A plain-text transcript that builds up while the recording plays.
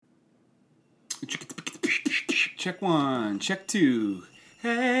Check one, check two.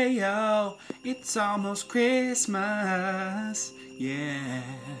 Hey yo, it's almost Christmas. Yeah.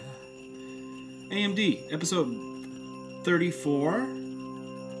 AMD, episode 34? I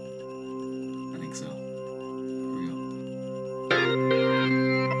think so. Here we go.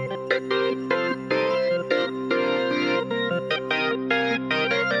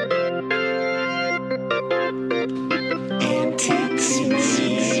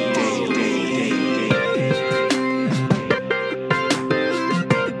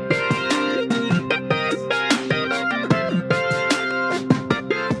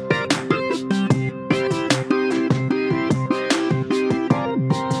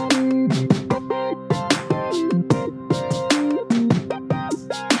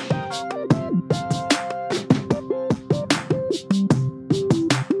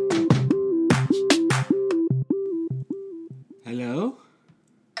 Hello?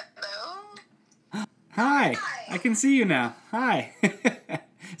 Hello? Hi, I can see you now. Hi.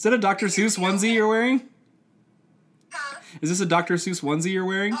 Is that a Dr. Seuss onesie you're wearing? Huh? Is this a Dr. Seuss onesie you're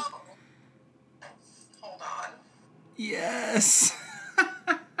wearing? Oh. Hold on. Yes.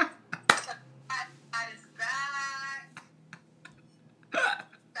 That is back.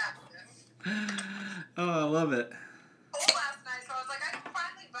 Oh, I love it. Cold last night, so I was like, I can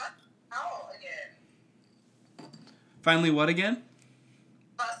finally bust out again. Finally, what again?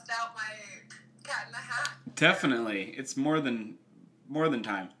 Bust out my Cat in the Hat. Definitely. It's more than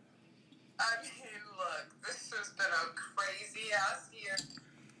time. I mean, look, this has been a crazy-ass year.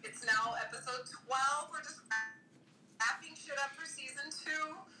 It's now episode 12. We're just wrapping shit up for season 2,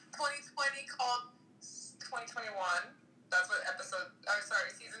 2020, called 2021. That's what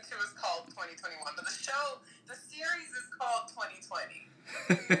season 2 is called 2021. But the series is called 2020.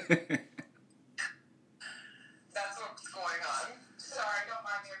 That's what's going on. Sorry, don't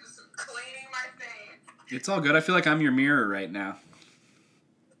mind me. I'm just cleaning my face. It's all good. I feel like I'm your mirror right now.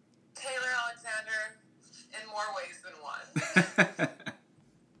 Taylor Alexander in more ways than one.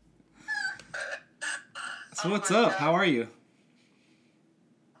 So what's up? God. How are you?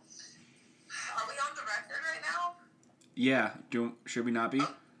 Are we on the record right now? Yeah. Should we not be? No,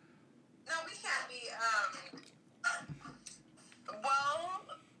 we can't be. Well,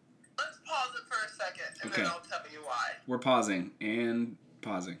 let's pause it for a second, and Okay. then I'll tell you why. We're pausing and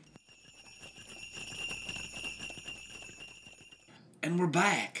pausing. And we're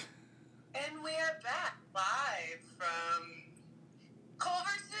back. And we are back live from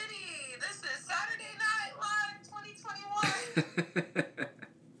Culver City. This is Saturday Night Live 2021.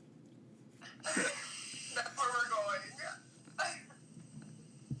 That's where we're going.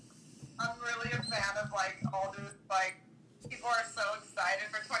 I'm really a fan of all this people are so excited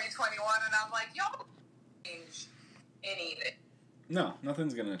for 2021, and I'm like, y'all change anything No,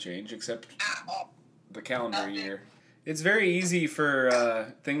 nothing's gonna change except at all. the calendar year. It's very easy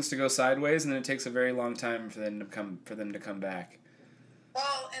for things to go sideways, and then it takes a very long time for them to come back.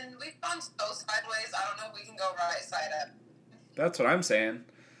 Well, and we've gone so sideways. I don't know if we can go right side up. That's what I'm saying.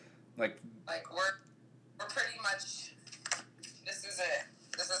 Like we're pretty much. This is it.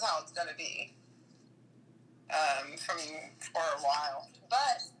 This is how it's gonna be. For a while,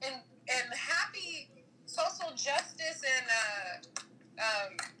 but in happy social justice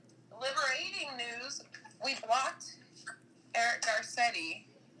and liberating news, we blocked Eric Garcetti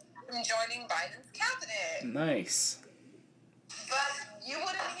from joining Biden's cabinet. Nice. But you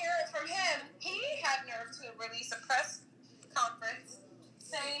wouldn't hear it from him. He had nerve to release a press conference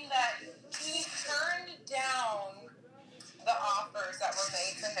saying that he turned down the offers that were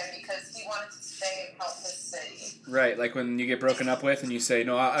made to him because he wanted to stay and help his city. Right, like when you get broken up with and you say,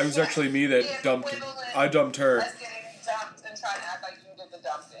 no, I was actually me that The dumped equivalent I dumped her. as getting dumped and trying to act like you did the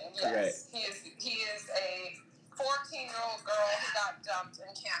dumping. Yes. Right. He is a 14-year-old girl who got dumped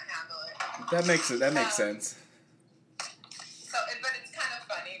and can't handle it. That makes sense. So, but it's kind of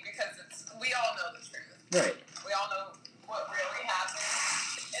funny because we all know the truth. Right. We all know what really happened,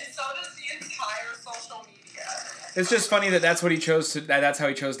 and so does the entire social media. It's just funny that's what he chose to. That's how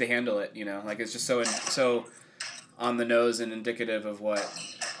he chose to handle it. You know, like it's just so on the nose and indicative of what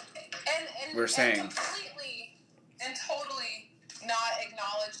and we're saying. And completely and totally not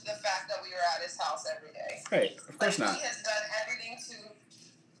acknowledge the fact that we were at his house every day. Right. Of course not. He has done everything to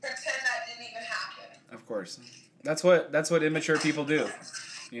pretend that didn't even happen. Of course. That's what immature people do.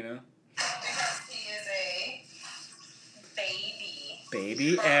 You know. Because he is a baby.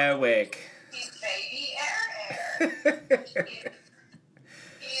 Baby Eric. He's baby Eric.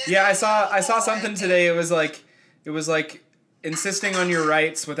 Yeah, I saw something today. It was like insisting on your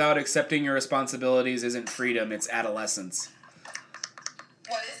rights without accepting your responsibilities isn't freedom, it's adolescence.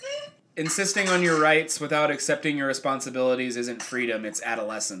 What is it? insisting on your rights without accepting your responsibilities isn't freedom, it's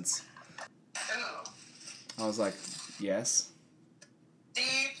adolescence. Ooh. I was like, yes.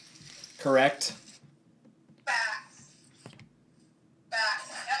 Deep Correct. facts. Facts.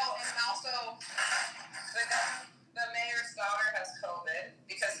 Oh, and also, the mayor's daughter has COVID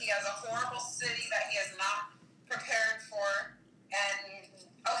because he has a horrible city that he has not prepared for. And,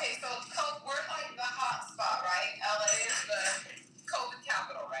 okay, so we're like the hot spot, right? LA is the COVID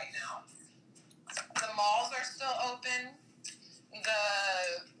capital right now. The malls are still open. The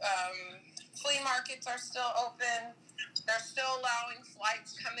flea markets are still open. They're still allowing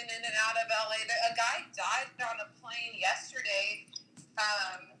flights coming in and out of LA. A guy died on a plane yesterday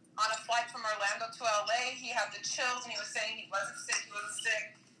on a flight from Orlando to LA. He had the chills and he was saying he wasn't sick.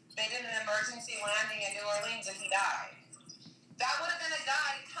 They did an emergency landing in New Orleans and he died. That would have been a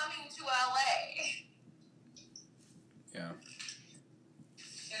guy coming to LA. Yeah.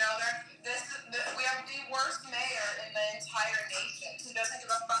 You know, we have the worst mayor in the entire nation who doesn't give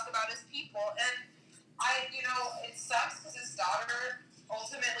a fuck about his people. And it sucks because his daughter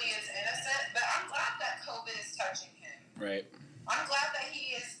ultimately is innocent, but I'm glad that COVID is touching him. Right. I'm glad that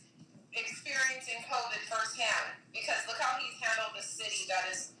he is experiencing COVID firsthand because look how he's handled the city that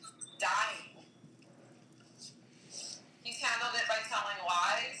is dying. He's handled it by telling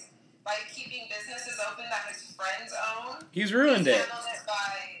lies, by keeping businesses open that his friends own. He's ruined it. He's handled it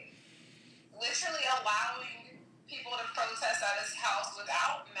by literally allowing people to protest at his house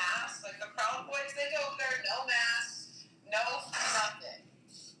without masks. Like the Proud Boys, they go there, no masks, no nothing.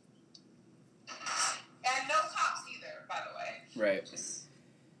 And no cops either, by the way. Right. Just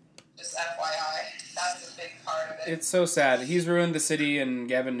FYI, that's a big part of it. It's so sad. He's ruined the city, and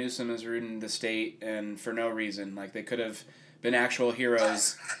Gavin Newsom has ruined the state, and for no reason. Like, they could have been actual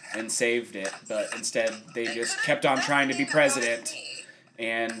heroes and saved it, but instead they just kept on trying to be president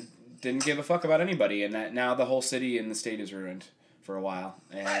and didn't give a fuck about anybody, and that now the whole city and the state is ruined for a while,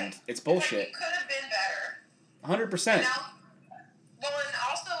 and it's bullshit. It could have been better. 100%. Well, and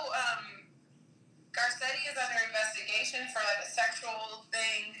also, Garcetti is under investigation for like a sexual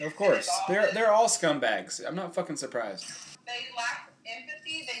thing. Of course. They're all scumbags. I'm not fucking surprised. They lack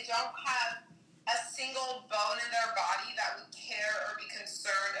empathy. They don't have a single bone in their body that would care or be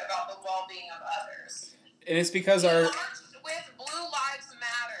concerned about the well-being of others. And it's because we marched with Blue Lives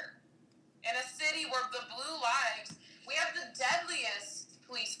Matter in a city where the Blue Lives, we have the deadliest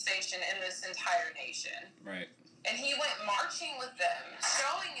police station in this entire nation. Right. And he went marching with them,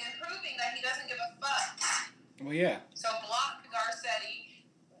 showing and proving that he doesn't give a fuck. Well, yeah. So block Garcetti.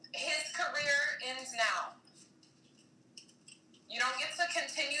 His career ends now. You don't get to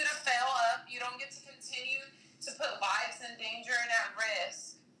continue to fail up. You don't get to continue to put lives in danger and at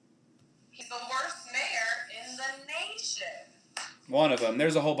risk. He's the worst mayor in the nation. One of them.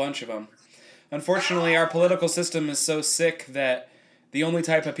 There's a whole bunch of them. Unfortunately, our political system is so sick that the only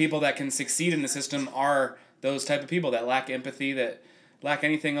type of people that can succeed in the system are those type of people that lack empathy, that lack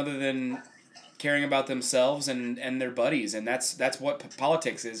anything other than caring about themselves and their buddies. And that's what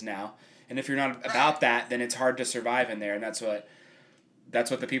politics is now. And if you're not about that, then it's hard to survive in there. And that's what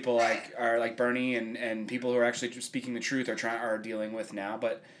the people like Bernie and people who are actually speaking the truth are dealing with now.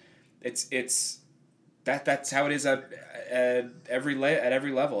 But that's how it is at every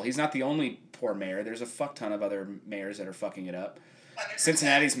level. He's not the only poor mayor. There's a fuck ton of other mayors that are fucking it up. 100%.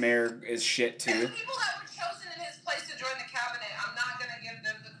 Cincinnati's mayor is shit too. And the people that were chosen in his place to join the cabinet, I'm not going to give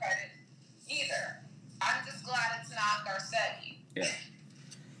them the credit either. I'm just glad it's not Garcetti. Yeah.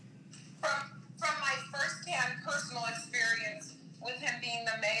 From my first-hand personal experience with him being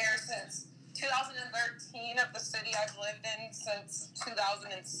the mayor since 2013 of the city I've lived in since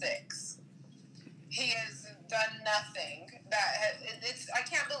 2006. He has done nothing. I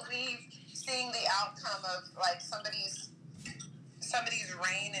can't believe seeing the outcome of like somebody's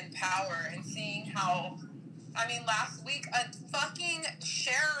reign and power and seeing how, last week a fucking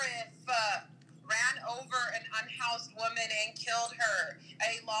sheriff ran over an unhoused woman and killed her.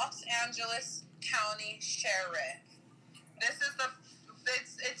 A Los Angeles County sheriff. This is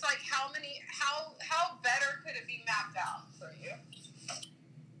it's like how better could it be mapped out for you?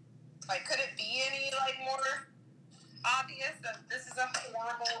 Like, could it be any more obvious that this is a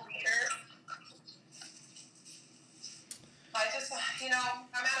horrible leader? I just, I'm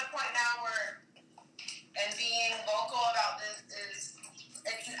at a point now where, and being vocal about this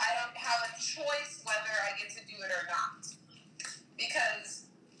I don't have a choice whether I get to do it or not. Because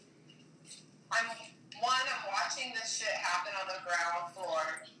I'm watching this shit happen on the ground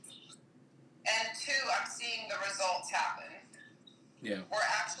floor. And two, I'm seeing the results happen. Yeah. We're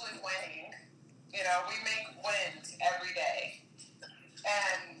actually winning. We make wins every day.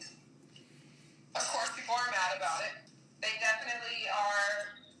 And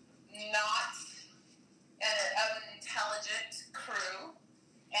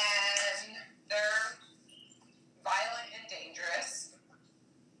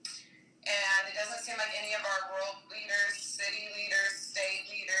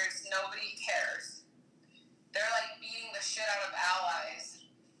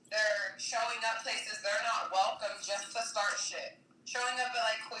showing up at,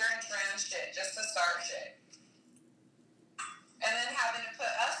 like, queer and trans shit just to start shit. And then having to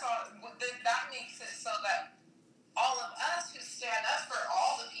put us on, that makes it so that all of us who stand up for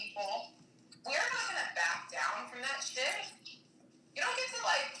all the people, we're not going to back down from that shit. You don't get to,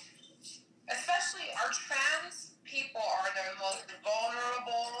 like, especially our trans people are the most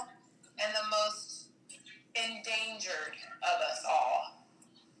vulnerable and the most endangered of us all.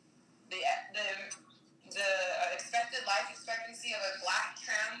 The expected life expectancy of a black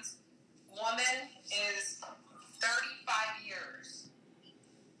trans woman is 35 years,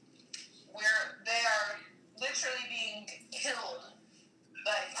 where they are literally being killed,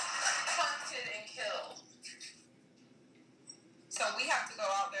 like hunted and killed. So we have to go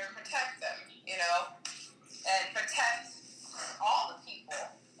out there and protect them, you know, and protect all the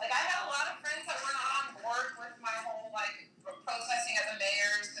people. Like, I had a lot of friends that were not on board with my whole, like, protesting at the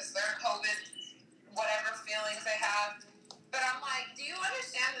mayor's because they're COVID, whatever feelings they have. But I'm like, do you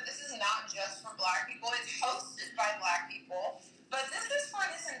understand that this is not just for black people? It's hosted by black people. But this is for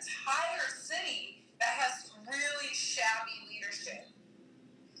this entire city that has really shabby leadership.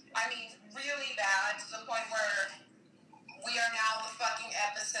 I mean, really bad, to the point where we are now the fucking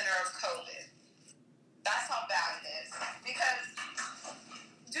epicenter of COVID. That's how bad it is. Because,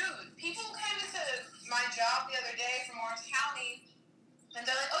 dude, people came into my job the other day from Orange County, and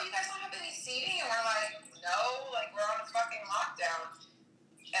they're like, oh, you guys don't have any seating? And we're like, no, like, we're on a fucking lockdown.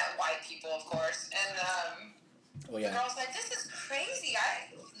 At white people, of course. And, the girl's like, this is crazy.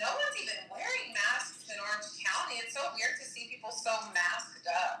 No one's even wearing masks in Orange County. It's so weird to see people so masked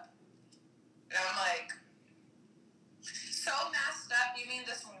up. And I'm like, so masked up? You mean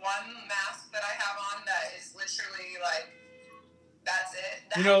this one mask that I have on that is literally like, that's it?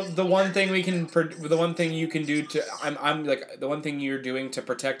 You know, the one thing you can do to, I'm like, the one thing you're doing to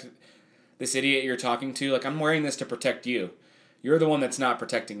protect this idiot you're talking to, like, I'm wearing this to protect you. You're the one that's not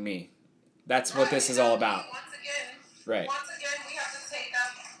protecting me. That's what this is all about. Right. Once again, we have to take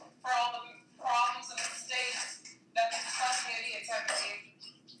up for all the problems and mistakes that these fucking idiots have made.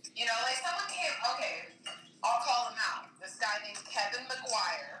 You know, like, someone came, okay, I'll call him out. This guy named Kevin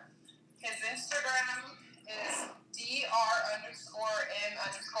McGuire. His Instagram is dr_m_11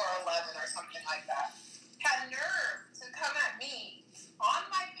 or something like that. Had nerve to come at me on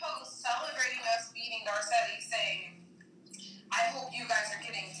my post celebrating us beating Garcetti, saying, I hope you guys are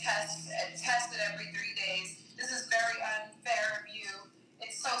getting tested every 3 days. This is very unfair of you.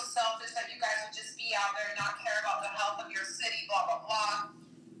 It's so selfish that you guys would just be out there and not care about the health of your city, blah, blah, blah.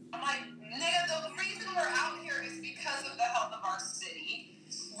 I'm like, nigga, the reason we're out here is because of the health of our city.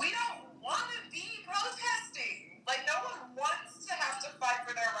 We don't want to be protesting. Like, no one wants to have to fight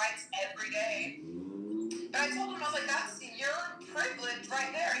for their rights every day. But I told him, I was like, that's your privilege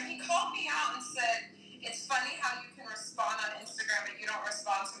right there. And he called me out and said, it's funny how you can respond on Instagram but you don't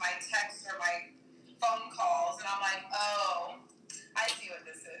respond to my texts or my phone calls. And I'm like, oh, I see what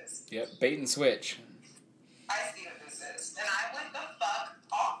this is. Yep, bait and switch. I see what this is. And I went the fuck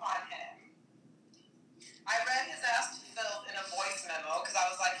off on him. I read his ass to filth in a voice memo because I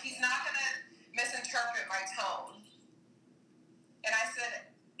was like, he's not going to misinterpret my tone. And I said,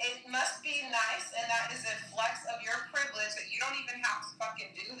 it must be nice, and that is a flex of your privilege that you don't even have to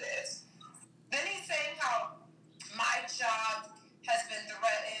fucking do this. Then he's saying how my job has been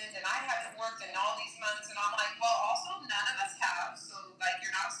threatened and I haven't worked in all these months. And I'm like, well, also none of us have. So, like,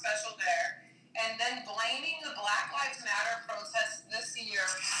 you're not special there. And then blaming the Black Lives Matter protests this year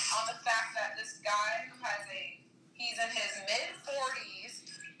on the fact that this guy who has he's in his mid-40s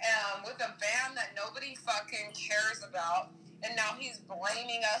with a band that nobody fucking cares about. And now he's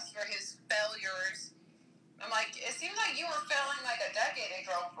blaming us for his failures. I'm like, it seems like you were failing like a decade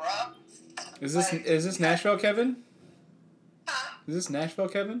ago, bro. Is this Nashville, Kevin? Huh? Is this Nashville,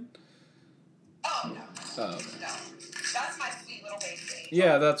 Kevin? Oh, no. Oh, okay. No. That's my sweet little baby.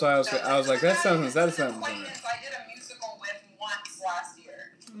 Yeah, that's why I was like, that sounds. I did a musical with once last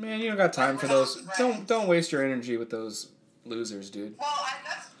year. Man, you don't got time for those. Don't waste your energy with those losers, dude. Well,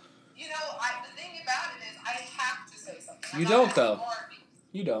 the thing about it is I have to say something. You don't, though.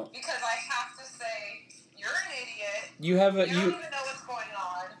 You don't. Because I have to say, you're an idiot. You don't even know what's going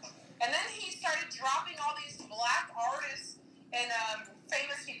on. And then he started dropping all these black artists and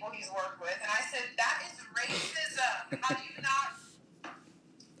famous people he's worked with. And I said, that is racism. How do you not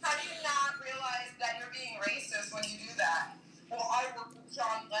realize that you're being racist when you do that? Well, I work with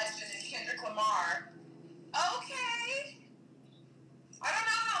John Legend and Kendrick Lamar. Okay. I don't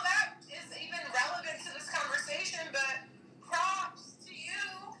know how that is even relevant to this conversation, but props to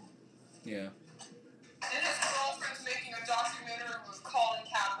you. Yeah. And his girlfriend's making a documentary with Colin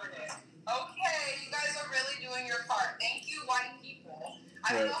Kaepernick. Okay, you guys are really doing your part. Thank you, white people.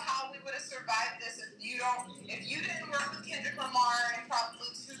 I don't know how we would have survived this if you didn't work with Kendrick Lamar in probably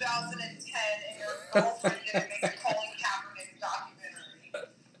 2010 and your girlfriend didn't make a Colin Kaepernick documentary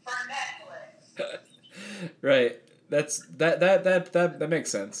for Netflix. Right. That makes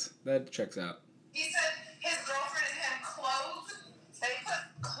sense. That checks out. He said his girlfriend and him they put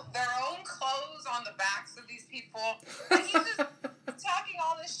their own clothes on the backs of these people. And he's just talking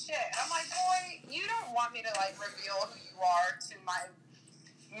all this shit. And I'm like, boy, you don't want me to like reveal who you are to my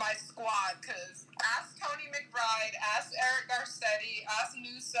squad, because ask Tony McBride, ask Eric Garcetti, ask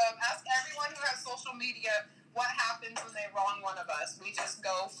Newsom, ask everyone who has social media what happens when they wrong one of us. We just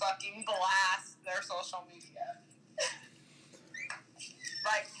go fucking blast their social media.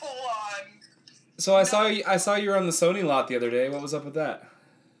 Like full on. So I saw you were on the Sony lot the other day. What was up with that?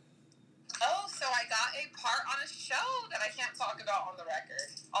 Oh, so I got a part on a show that I can't talk about on the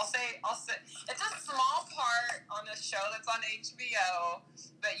record. I'll say it's a small part on a show that's on HBO,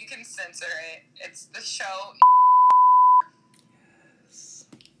 but you can censor it. It's the show. Yes.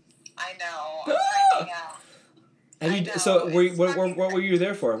 I know. I'm freaking out. So what were you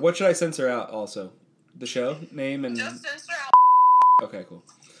there for? What should I censor out also? The show name and just censor out. Okay, cool.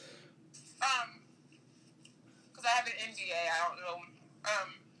 Because I have an NDA. I don't know.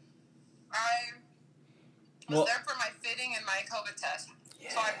 I was there for my fitting and my COVID test.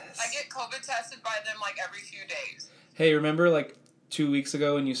 Yes. So I get COVID tested by them like every few days. Hey, remember like 2 weeks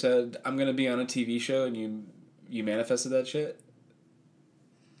ago when you said I'm gonna be on a TV show and you manifested that shit?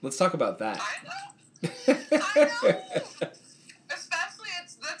 Let's talk about that. I know. Especially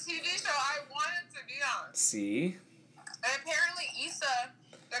it's the TV show I wanted to be on. See? And apparently Issa,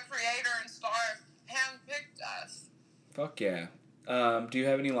 the creator and star, handpicked us. Fuck yeah. Do you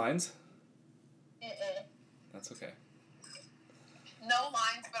have any lines? Mm-mm. That's okay. No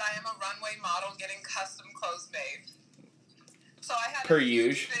lines, but I am a runway model getting custom clothes made. So I had a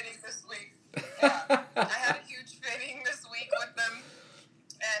huge fitting this week. Yeah. I had a huge fitting this week with them,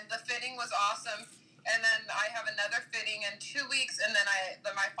 and the fitting was awesome. And then I have another fitting in 2 weeks, and then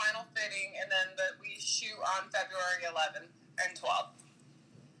my final fitting, and then we shoot on February 11th and 12th.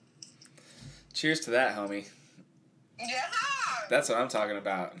 Cheers to that, homie. Yeah. That's what I'm talking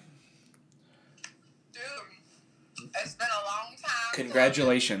about. Dude, it's been a long time.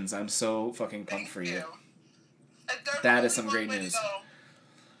 Congratulations. I'm so fucking pumped for you. That is some great news.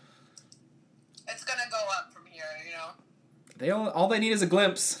 It's gonna go up from here, you know. All they need is a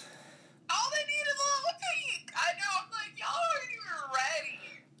glimpse. All they need is a little peek. I know. I'm like, y'all aren't even ready.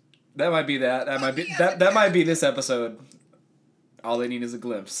 That might be that. That might be this episode. All they need is a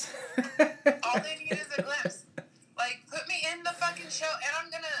glimpse. All they need is a glimpse. Like, put me in the fucking show, and I'm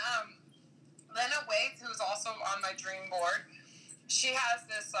gonna Lena Waithe, who's also on my dream board. She has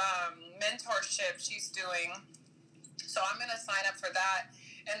this mentorship she's doing, so I'm gonna sign up for that.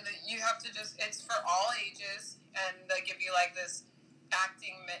 And you have to it's for all ages, and they give you like this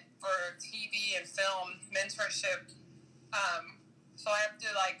acting for TV and film mentorship. So I have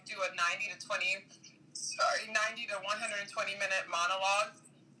to like do a 90 to 120 minute monologue.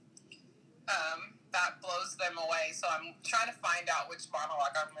 That blows them away. So I'm trying to find out which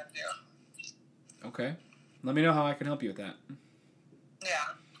monologue I'm going to do. Okay. Let me know how I can help you with that.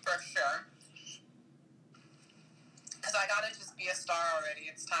 Yeah, for sure. Because I got to just be a star already.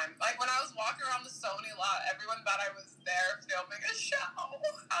 It's time. Like, when I was walking around the Sony lot, everyone thought I was there filming a show.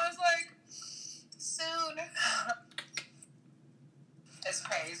 I was like, soon. It's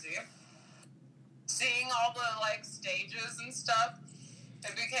crazy. Seeing all the, like, stages and stuff,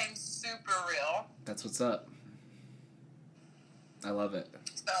 it became super real. That's what's up. I love it.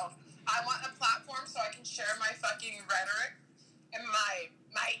 So, I want a platform so I can share my fucking rhetoric and my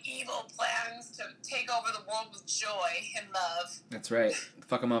evil plans to take over the world with joy and love. That's right.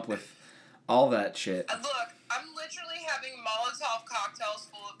 Fuck them up with all that shit. And look, I'm literally having Molotov cocktails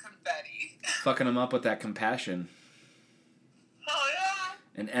full of confetti. Fucking them up with that compassion. Oh, yeah.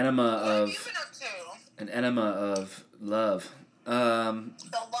 An enema what have you been up to? An enema of love. The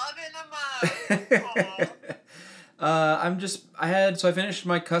love enema. I finished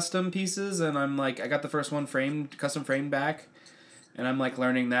my custom pieces, and I'm like, I got the first one custom framed back, and I'm like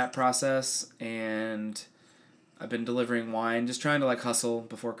learning that process, and I've been delivering wine, just trying to like hustle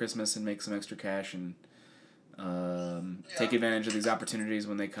before Christmas and make some extra cash and take advantage of these opportunities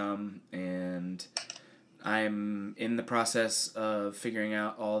when they come, and I'm in the process of figuring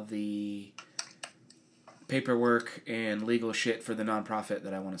out all the paperwork and legal shit for the nonprofit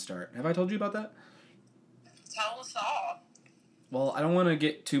that I want to start. Have I told you about that? Tell us all. Well, I don't want to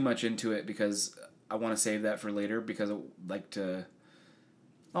get too much into it because I want to save that for later because I like to...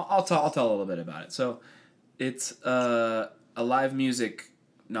 I'll tell a little bit about it. So, it's a live music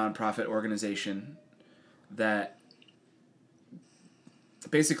nonprofit organization that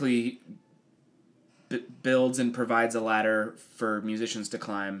basically builds and provides a ladder for musicians to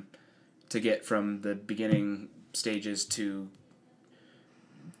climb to get from the beginning stages to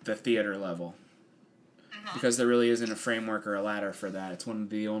the theater level. Because there really isn't a framework or a ladder for that. It's one of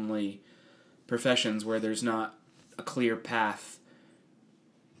the only professions where there's not a clear path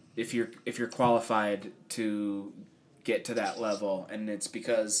if you're qualified to get to that level, and it's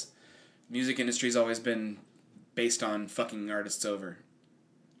because music industry's always been based on fucking artists over.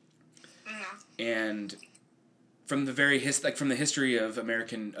 And from the from the history of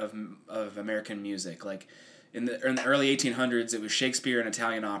American music, like in the early 1800s, it was Shakespeare and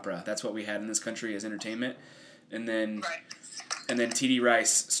Italian opera. That's what we had in this country as entertainment. And then T.D.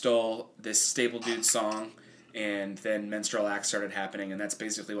 Rice stole this Staple Dude song, and then minstrel acts started happening, and that's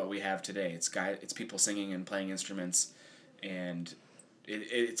basically what we have today. It's people singing and playing instruments, and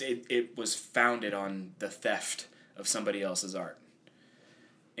it was founded on the theft of somebody else's art.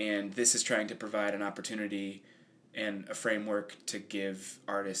 And this is trying to provide an opportunity and a framework to give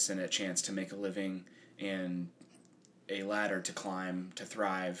artists a chance to make a living and a ladder to climb, to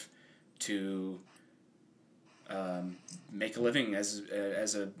thrive, to make a living as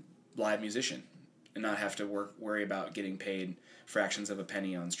a live musician, and not have to worry about getting paid fractions of a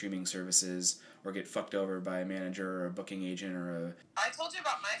penny on streaming services or get fucked over by a manager or a booking agent or a... I told you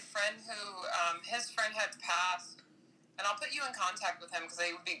about my friend who, his friend had passed, and I'll put you in contact with him because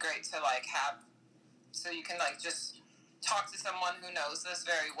it would be great to, like, have, so you can, like, just talk to someone who knows this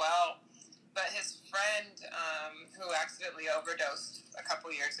very well. But his friend, who accidentally overdosed a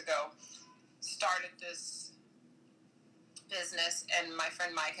couple years ago, started this business, and my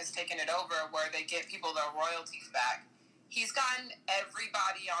friend Mike has taken it over, where they get people their royalties back. He's gotten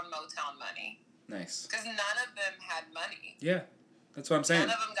everybody on Motown money. Nice. Because none of them had money. Yeah, that's what I'm saying.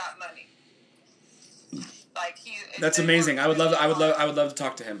 None of them got money. Like That's amazing. I would love to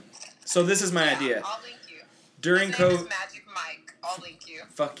talk to him. So this is my idea. I'll link you. During His name COVID, is Magic Mike. I'll link you.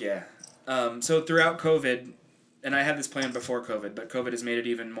 Fuck yeah. So throughout COVID, and I had this plan before COVID, but COVID has made it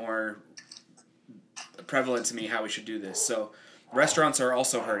even more prevalent to me how we should do this. So restaurants are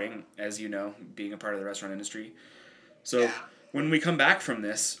also hurting, as you know, being a part of the restaurant industry. So when we come back from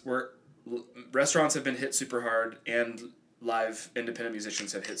this, restaurants have been hit super hard, and live independent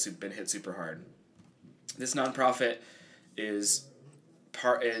musicians have been hit super hard. This nonprofit is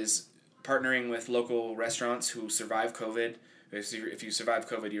partnering with local restaurants who survive COVID. If you survive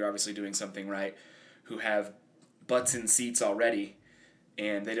COVID, you're obviously doing something right. Who have butts in seats already,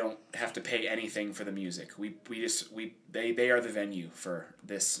 and they don't have to pay anything for the music. They are the venue for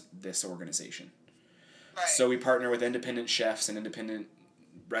this organization. Right. So we partner with independent chefs and independent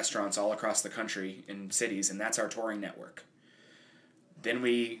restaurants all across the country in cities, and that's our touring network. Then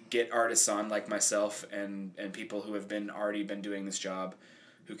we get artists on like myself and people who have already been doing this job,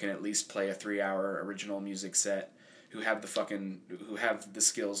 who can at least play a 3-hour original music set, who have the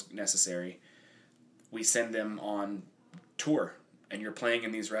skills necessary. We send them on tour, and you're playing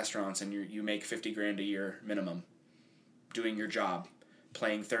in these restaurants, and you make $50,000 a year minimum, doing your job,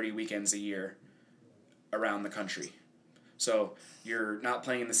 playing 30 weekends a year around the country. So you're not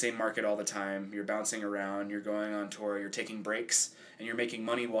playing in the same market all the time. You're bouncing around. You're going on tour. You're taking breaks, and you're making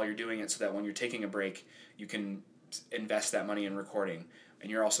money while you're doing it, so that when you're taking a break, you can invest that money in recording,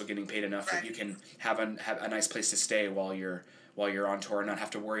 and you're also getting paid enough that you can have a nice place to stay while you're on tour, and not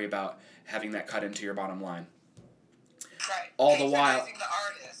have to worry about having that cut into your bottom line. Right. All the while, the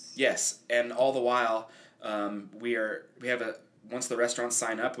artist. yes, and all the while, once the restaurants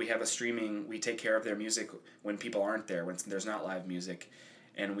sign up, we have a streaming. We take care of their music when people aren't there, when there's not live music,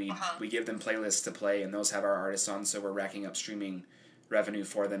 and we give them playlists to play, and those have our artists on, so we're racking up streaming revenue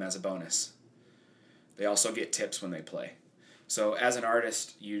for them as a bonus. They also get tips when they play. So as an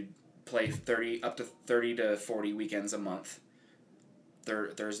artist, you play up to 30 to 40 weekends a month.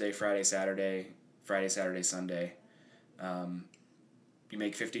 Thursday, Friday, Saturday, Sunday. You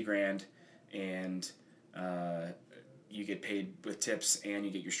make $50,000, and you get paid with tips, and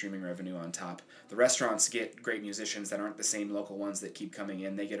you get your streaming revenue on top. The restaurants get great musicians that aren't the same local ones that keep coming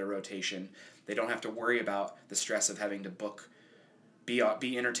in. They get a rotation. They don't have to worry about the stress of having to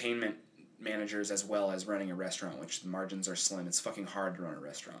be entertainment managers as well as running a restaurant, which the margins are slim. It's fucking hard to run a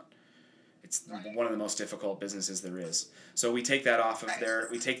restaurant. It's one of the most difficult businesses there is. So we take that off of their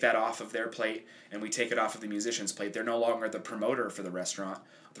plate, and we take it off of the musician's plate. They're no longer the promoter for the restaurant.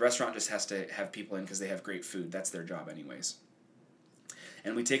 The restaurant just has to have people in because they have great food. That's their job anyways.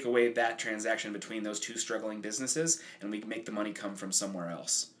 And we take away that transaction between those two struggling businesses, and we make the money come from somewhere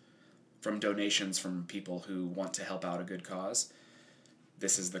else, from donations from people who want to help out a good cause.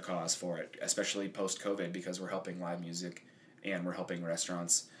 this is the cause for it, especially post-COVID, because we're helping live music and we're helping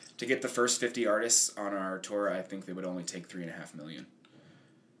restaurants. To get the first 50 artists on our tour, I think they would only take $3.5 million.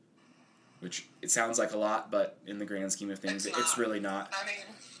 Which, it sounds like a lot, but in the grand scheme of things, it's really not. I mean,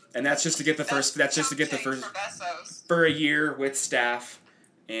 and that's just to get the first, for a year with staff.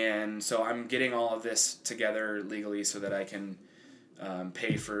 And so I'm getting all of this together legally so that I can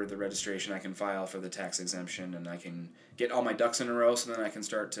pay for the registration, I can file for the tax exemption, and I can get all my ducks in a row, so then I can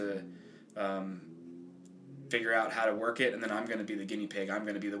start to figure out how to work it, and then I'm going to be the guinea pig. I'm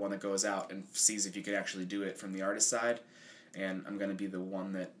going to be the one that goes out and sees if you can actually do it from the artist side, and I'm going to be the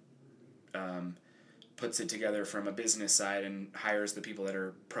one that puts it together from a business side and hires the people that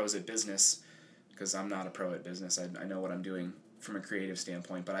are pros at business, because I'm not a pro at business. I know what I'm doing from a creative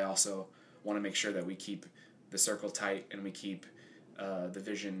standpoint, but I also want to make sure that we keep the circle tight and we keep the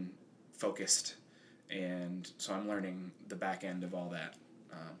vision focused, and so I'm learning the back end of all that.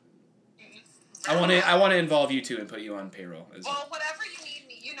 I want to involve you too and put you on payroll. Well, whatever you need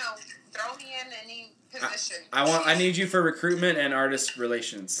me, throw me in any position. I need you for recruitment and artist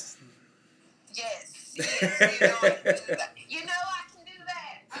relations. Yes, I can do that. I can do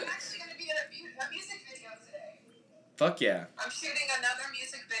that. I'm actually going to be in a music video today. Fuck yeah. I'm shooting another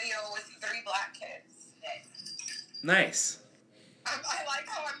music video with 3 black kids today. Nice. I like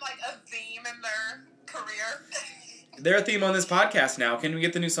how I'm like a theme in their career. They're a theme on this podcast now. Can we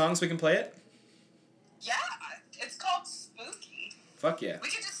get the new song so we can play it? Yeah, it's called Spooky. Fuck yeah. We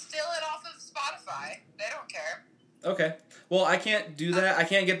could just steal it off of Spotify. They don't care. Okay. Well, I can't do that. I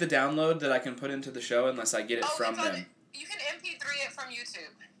can't get the download that I can put into the show unless I get it from them. You can MP3 it from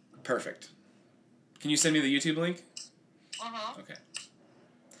YouTube. Perfect. Can you send me the YouTube link? Uh-huh. Okay.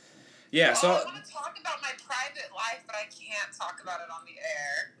 Yeah, so... I want to talk about my private life, but I can't talk about it on the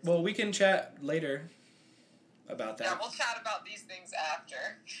air. Well, we can chat later about that. Yeah, we'll chat about these things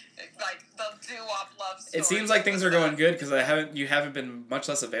after. It's like the doo-wop love story. It seems like things are going good because you haven't been much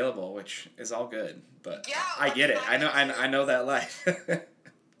less available, which is all good. But yeah, I get it. I know that life.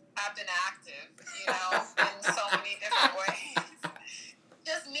 I've been active, in so many different ways.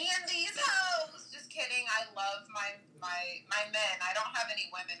 Just me and these hoes. Just kidding. I love my men. I don't have any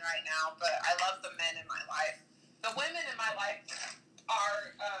women right now, but I love the men in my life. The women in my life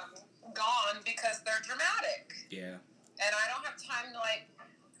are gone because they're dramatic. Yeah. And I don't have time to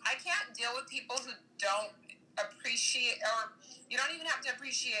I can't deal with people who don't appreciate, or you don't even have to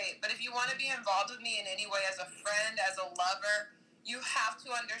appreciate, but if you want to be involved with me in any way as a friend, as a lover, you have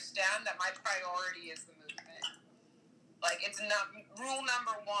to understand that my priority is the movement. It's not rule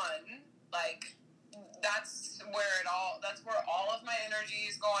number 1. That's where all of my energy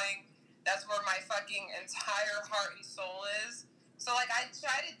is going. That's where my fucking entire heart and soul is. So, I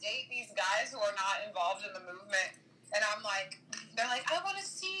try to date these guys who are not involved in the movement, and they're like, I want to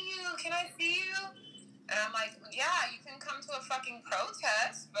see you. Can I see you? And I'm like, yeah, you can come to a fucking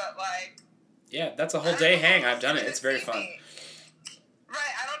protest, but, Yeah, that's a whole day hang. I've done it. It's very fun.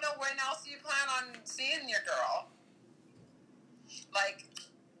 Right, I don't know when else you plan on seeing your girl.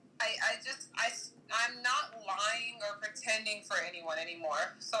 I'm not lying or pretending for anyone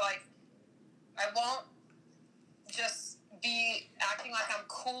anymore. So, I won't just be acting like I'm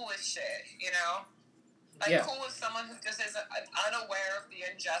cool with shit, Cool with someone who just is unaware of the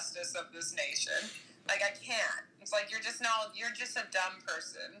injustice of this nation. I can't. It's you're just a dumb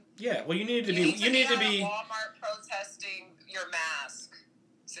person. Yeah, well, you need to be Walmart protesting your mask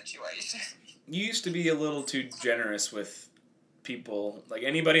situation. You used to be a little too generous with people.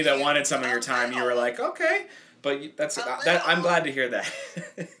 Anybody that wanted some of your time, you were like, okay. But I'm glad to hear that.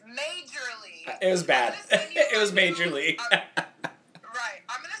 Majorly. It was bad. It was majorly. Right.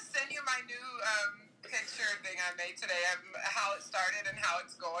 I'm going to send you my new picture thing I made today of how it started and how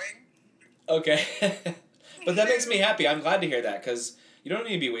it's going. Okay. But that makes me happy. I'm glad to hear that, because you don't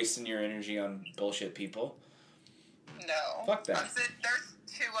need to be wasting your energy on bullshit people. No. Fuck that. There's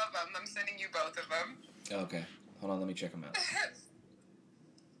 2 of them. I'm sending you both of them. Okay. Hold on, let me check them out.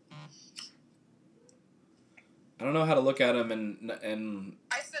 I don't know how to look at them and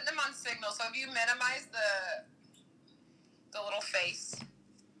I sent them on Signal, so if you minimize the little face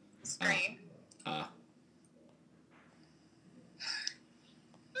screen.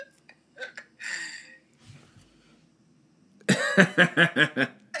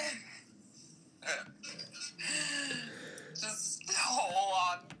 Just whole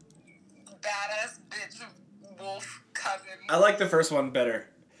on badass bitch wolf cousin. I like the first one better.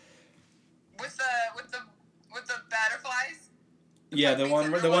 With the butterflies. Yeah, the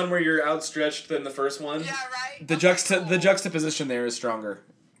one where you're outstretched than the first one. Yeah, right. The juxtaposition there is stronger.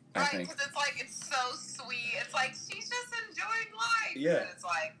 I think. Because it's so sweet. It's she's just enjoying life. Yeah. And it's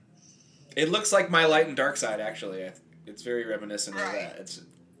like... It looks like My Light and Dark Side, actually. It's very reminiscent of Right. that. It's...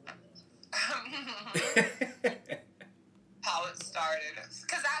 How it started.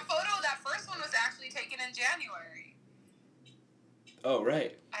 Because that first one was actually taken in January. Oh,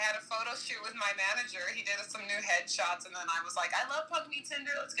 right. I had a photo shoot with my manager. He did some new headshots, and then I was like, I love Punk Me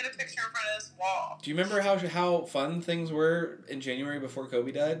Tinder. Let's get a picture in front of this wall. Do you remember how fun things were in January before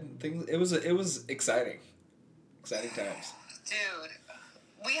Kobe died? It was exciting. Exciting times. Dude,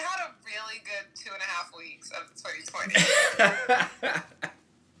 we had a really good 2.5 weeks of 2020.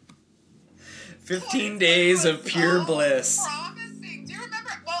 15 days of pure bliss. Promising. Do you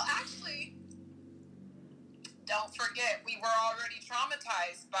remember? Well, actually, don't forget, we were already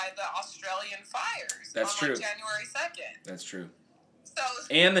traumatized by the Australian fires. That's true. January 2nd. That's true. So.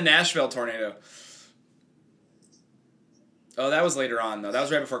 And the Nashville tornado. Oh, that was later on, though. That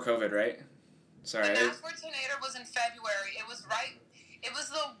was right before COVID, right? Sorry. The Nashville tornado was in February. It was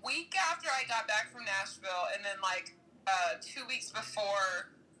the week after I got back from Nashville, and then 2 weeks before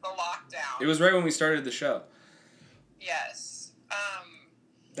the lockdown. It was right when we started the show. Yes.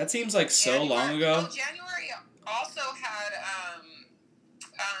 That seems like so long ago. Oh, January also had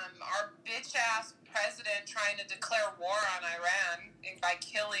our bitch ass president trying to declare war on Iran by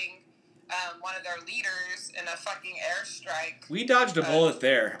killing one of their leaders in a fucking airstrike. We dodged a bullet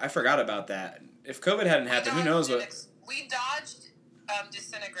there. I forgot about that. If COVID hadn't happened, who knows what... We dodged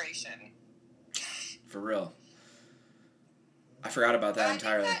disintegration. For real. I forgot about that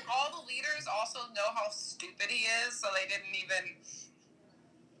entirely. I think that all the leaders also know how stupid he is, so they didn't even,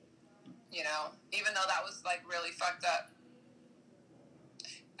 even though that was, really fucked up.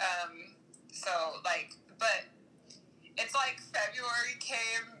 But it's like February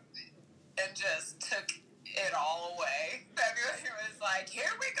came and just took it all away. February was like,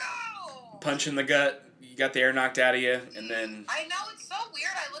 here we go! Punch in the gut, you got the air knocked out of you, and then... I know, it's so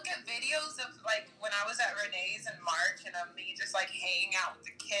weird. I look at videos of, when I was at Renee's in March, and I'm me just, hanging out with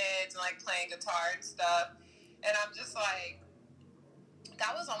the kids and, playing guitar and stuff, and I'm just like,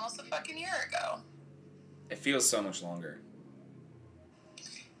 that was almost a fucking year ago. It feels so much longer.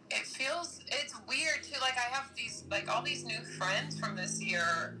 It's weird, too. I have these, all these new friends from this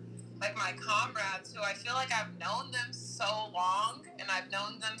year, my comrades, who I feel like I've known them so long, and I've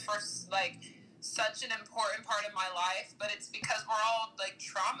known them for, such an important part of my life, but it's because we're all,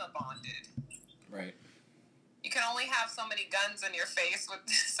 trauma bonded. Right. You can only have so many guns in your face with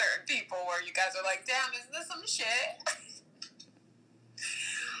certain people where you guys are like, damn, isn't this some shit?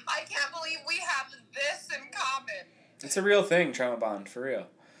 I can't believe we have this in common. It's a real thing, trauma bond, for real.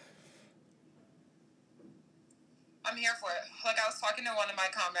 I'm here for it. I was talking to one of my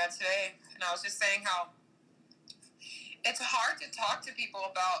comrades today, and I was just saying how it's hard to talk to people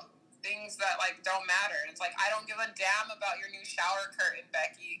about things that, don't matter. And it's I don't give a damn about your new shower curtain,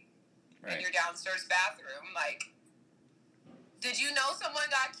 Becky, right. in your downstairs bathroom. Did you know someone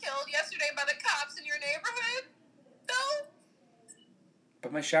got killed yesterday by the cops in your neighborhood? No.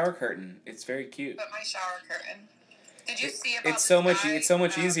 But my shower curtain, it's very cute. But my shower curtain. Did you see about it's so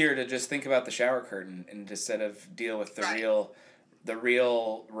much easier to just think about the shower curtain instead of deal with the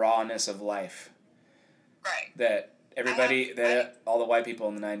real rawness of life. Right. That all the white people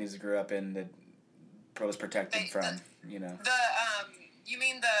in the 90s grew up in that was protected from, you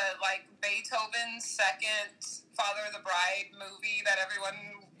mean the Beethoven's second Father of the Bride movie that everyone,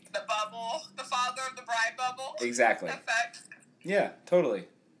 the Father of the Bride bubble? Exactly. Effect? Yeah, totally.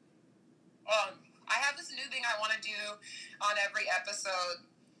 I have this new thing I want to do on every episode,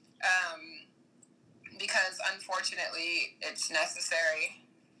 because unfortunately it's necessary.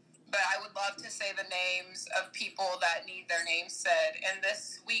 But I would love to say the names of people that need their names said. And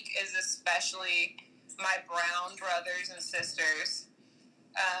this week is especially my brown brothers and sisters.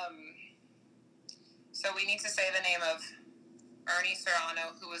 So we need to say the name of Ernie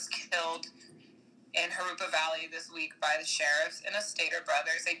Serrano, who was killed in Harupa Valley this week by the sheriffs and a Stater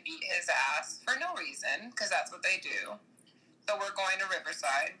Brothers. They beat his ass for no reason, because that's what they do. So we're going to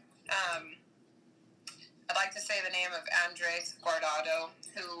Riverside. I'd like to say the name of Andres Guardado,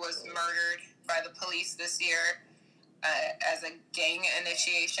 who was murdered by the police this year as a gang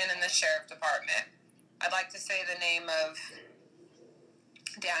initiation in the sheriff department. I'd like to say the name of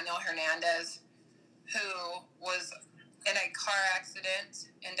Daniel Hernandez, who was in a car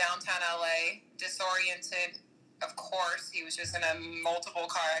accident in downtown LA, disoriented. Of course, he was just in a multiple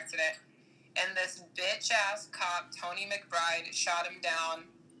car accident. And this bitch-ass cop, Tony McBride, shot him down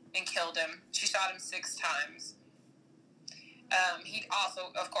and killed him. She shot him 6 times. He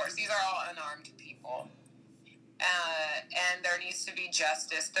also, of course, these are all unarmed people. And there needs to be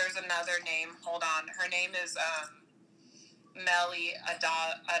justice. There's another name. Hold on. Her name is Melly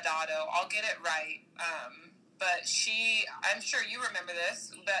Adado. I'll get it right. But I'm sure you remember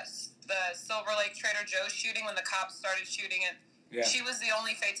this, that the Silver Lake Trader Joe's shooting when the cops started shooting it. Yeah. She was the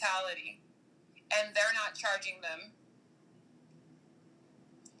only fatality. And they're not charging them.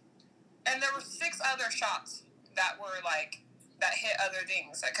 And there were 6 other shots that were that hit other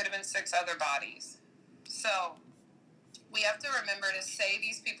things. That could have been 6 other bodies. So we have to remember to say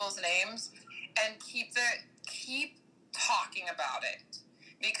these people's names and keep talking about it,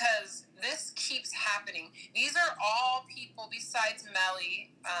 because this keeps happening. These are all people besides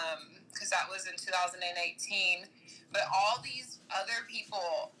Melly, because that was in 2018, but all these other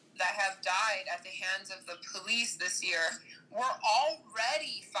people that have died at the hands of the police this year were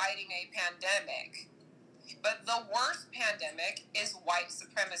already fighting a pandemic. But the worst pandemic is white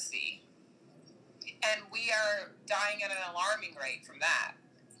supremacy. And we are dying at an alarming rate from that.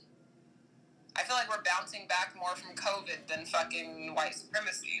 I feel like we're bouncing back more from COVID than fucking white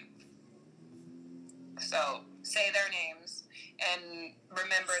supremacy. So, say their names and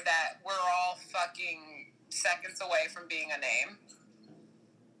remember that we're all fucking seconds away from being a name.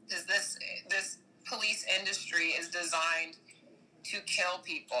 Because this police industry is designed to kill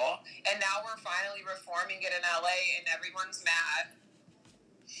people. And now we're finally reforming it in LA and everyone's mad.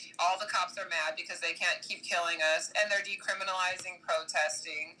 All the cops are mad because they can't keep killing us, and they're decriminalizing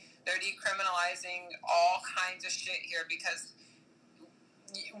protesting. They're decriminalizing all kinds of shit here because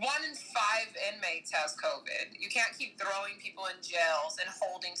 1 in 5 inmates has COVID. You can't keep throwing people in jails and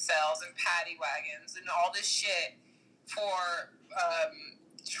holding cells and paddy wagons and all this shit for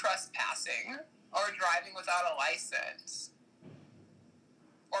trespassing or driving without a license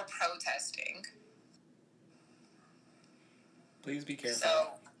or protesting. Please be careful.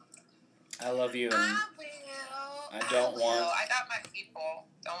 So, I love you. And I will. I don't want. I got my people.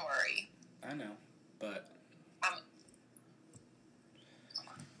 Don't worry. I know, but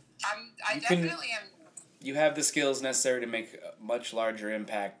I definitely am. You have the skills necessary to make a much larger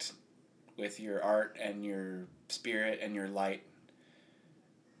impact with your art and your spirit and your light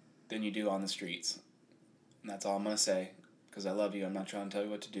than you do on the streets. And that's all I'm going to say, because I love you. I'm not trying to tell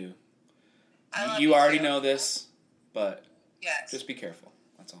you what to do. You already know this, but yes. Just be careful.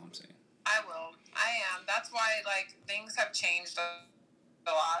 That's all I'm saying. I will. I am. That's why, things have changed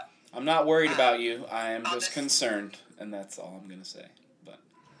a lot. I'm not worried about you. I am just concerned, and that's all I'm going to say. But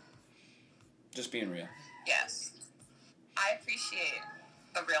just being real. Yes. I appreciate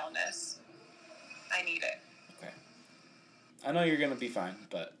the realness. I need it. Okay. I know you're going to be fine,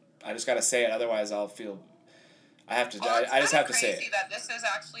 but I just got to say it. Otherwise, I'll feel... I just have to say it. It's crazy that this is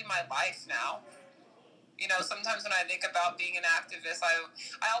actually my life now. You know, sometimes when I think about being an activist, I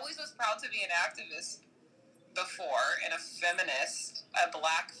always was proud to be an activist before, and a feminist, a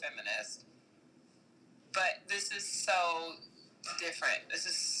black feminist. But this is so different. This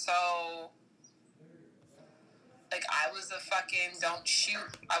is so... I was a fucking don't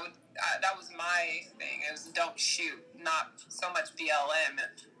shoot. That was my thing. It was don't shoot, not so much BLM.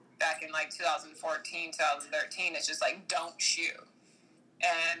 Back in 2014, 2013, it's just don't shoot.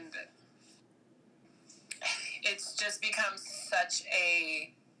 And it's just become such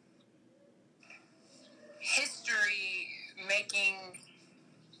a history-making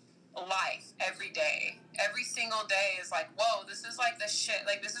life every day. Every single day is whoa, this is the shit.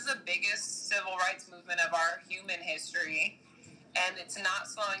 This is the biggest civil rights movement of our human history. And it's not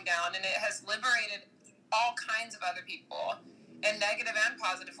slowing down. And it has liberated all kinds of other people in negative and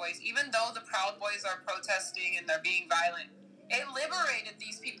positive ways. Even though the Proud Boys are protesting and they're being violent, it liberated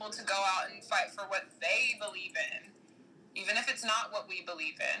these people to go out and fight for what they believe in. Even if it's not what we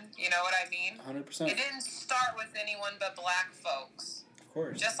believe in. You know what I mean? 100%. It didn't start with anyone but black folks. Of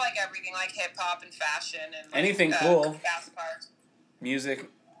course. Just like everything, hip-hop and fashion and... anything cool. Gas cars. Music.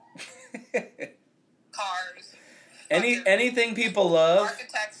 Cars. Anything people love.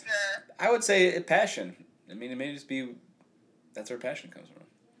 Architecture. I would say passion. I mean, it may just be... That's where passion comes from.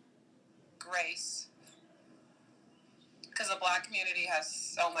 Grace. Because the black community has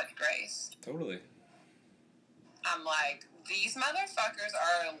so much grace. Totally. I'm these motherfuckers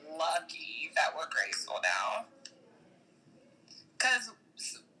are lucky that we're graceful now. Because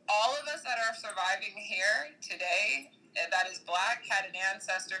all of us that are surviving here today, that is black, had an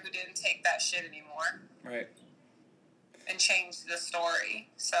ancestor who didn't take that shit anymore. Right. And changed the story.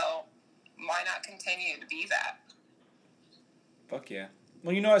 So, why not continue to be that? Fuck yeah.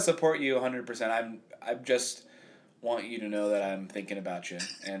 Well, I support you 100%. I just want you to know that I'm thinking about you,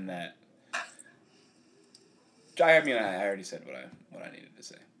 and that... I already said what I needed to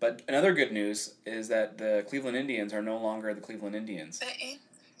say. But another good news is that the Cleveland Indians are no longer the Cleveland Indians.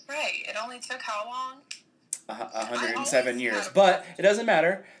 Right. It only took how long? 107 years. But it doesn't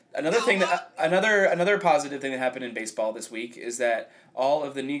matter. Another positive thing that happened in baseball this week is that all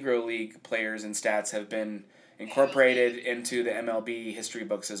of the Negro League players and stats have been incorporated into the MLB history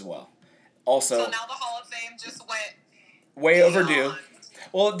books as well. Also, so now the Hall of Fame just went way overdue.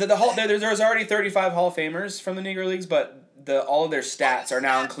 Well, there's already 35 Hall of Famers from the Negro Leagues, but all of their stats are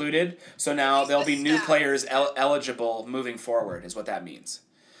now included. So now there'll be new players eligible moving forward, is what that means.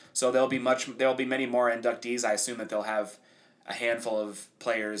 So there'll be many more inductees. I assume that they'll have a handful of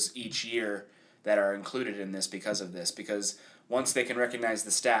players each year that are included in this because of this. Because once they can recognize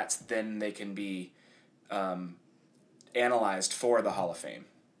the stats, then they can be analyzed for the Hall of Fame.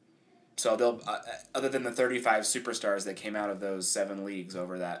 So they'll, other than the 35 superstars that came out of those 7 leagues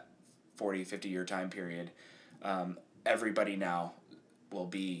over that 40, 50-year time period, everybody now will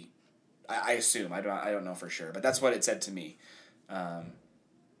be, I assume, I don't know for sure, but that's what it said to me. And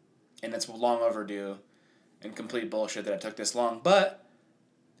it's long overdue and complete bullshit that it took this long, but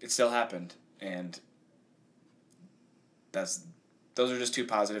it still happened, and those are just 2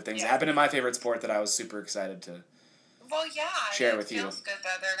 positive things that happened in my favorite sport that I was super excited to share with you. It feels good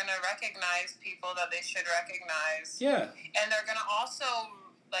that they're going to recognize people that they should recognize. Yeah. And they're going to also,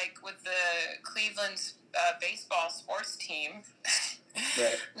 like with the Cleveland baseball sports team,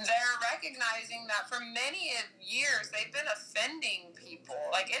 right. They're recognizing that for many years they've been offending people.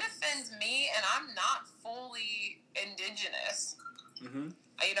 Like, it offends me, and I'm not fully indigenous. Mm-hmm.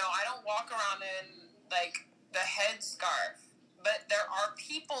 You know, I don't walk around in, like, the headscarf. But there are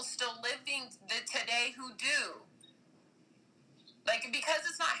people still living today who do. Like, because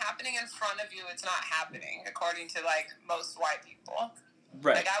it's not happening in front of you, it's not happening, according to, like, most white people.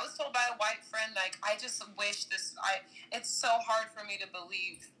 Right. Like, I was told by a white friend, like, I just wish it's so hard for me to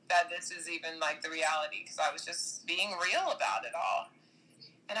believe that this is even, like, the reality, because I was just being real about it all.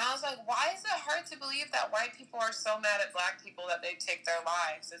 And I was like, why is it hard to believe that white people are so mad at black people that they take their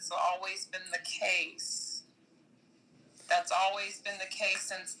lives? It's always been the case. That's always been the case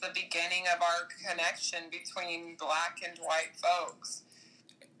since the beginning of our connection between black and white folks.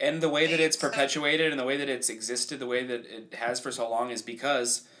 And the way that it's perpetuated and the way that it's existed, the way that it has for so long is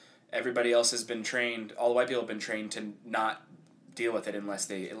because everybody else has been trained, all the white people have been trained to not deal with it unless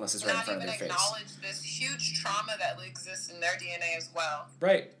it's right in front of their face. Not even acknowledge this huge trauma that exists in their DNA as well.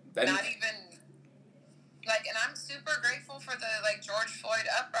 Right. Not even... Like, and I'm super grateful for the, like, George Floyd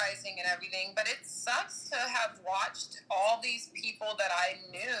uprising and everything, but it sucks to have watched all these people that I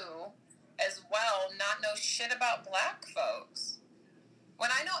knew as well not know shit about black folks.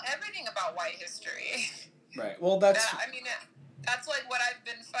 When I know everything about white history. Right. Well, that's like what I've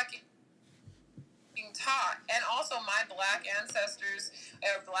been fucking taught. And also my black ancestors,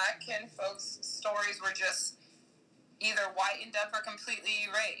 black kinfolks' stories were just either whitened up or completely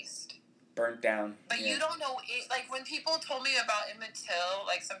erased. Burnt down. But you don't know it. Like, when people told me about Emmett Till,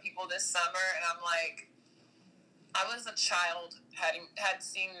 like some people this summer, and I'm like, I was a child, had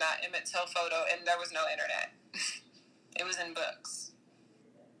seen that Emmett Till photo, and there was no internet. It was in books.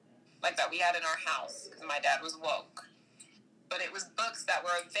 Like, that we had in our house, because my dad was woke. But it was books that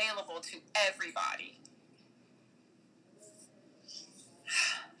were available to everybody.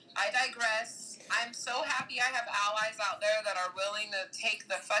 I digress. I'm so happy I have allies out there that are willing to take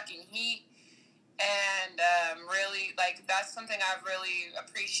the fucking heat, and really, like, that's something I've really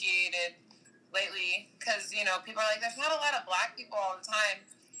appreciated lately, because, you know, people are like, there's not a lot of black people all the time.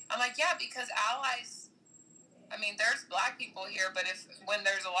 I'm like, yeah, because allies, I mean, there's black people here, but when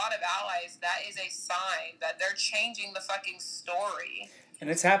there's a lot of allies, that is a sign that they're changing the fucking story. And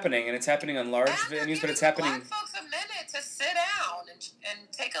it's happening on large venues, but it's happening. Black folks a minute to sit down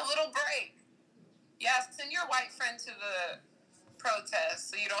and take a little break. Yeah, send your white friend to the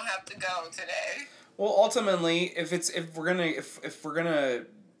protest so you don't have to go today. Well, ultimately, if we're gonna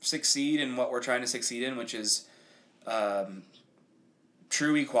succeed in what we're trying to succeed in, which is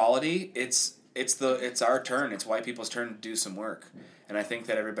true equality, it's our turn. It's white people's turn to do some work, and I think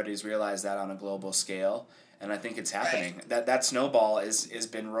that everybody's realized that on a global scale, and I think it's happening. Right. That snowball is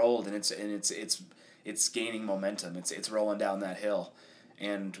been rolled, and it's gaining momentum. It's rolling down that hill,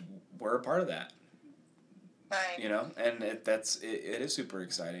 and we're a part of that. Right. You know, and it is super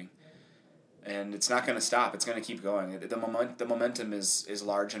exciting, and it's not going to stop. It's going to keep going. The momentum is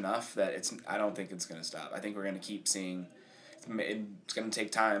large enough that I don't think it's going to stop. I think we're going to keep seeing. It's going to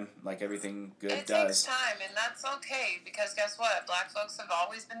take time, like everything good does. It takes time, and that's okay, because guess what? Black folks have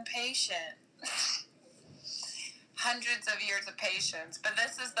always been patient. Hundreds of years of patience, but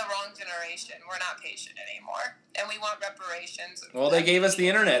this is the wrong generation. We're not patient anymore, and we want reparations. Well, they gave us the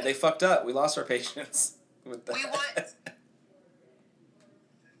internet. They fucked up. We lost our patience. We want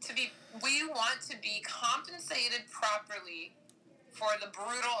to be We want to be compensated properly for the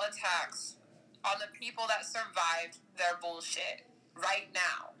brutal attacks on the people that survived their bullshit right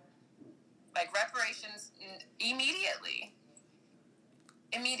now. Like reparations immediately.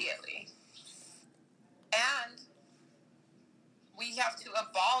 Immediately. And we have to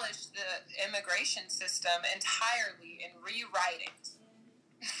abolish the immigration system entirely and rewrite it.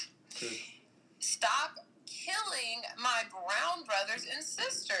 Stop killing my brown brothers and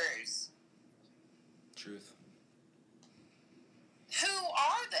sisters. Truth. Who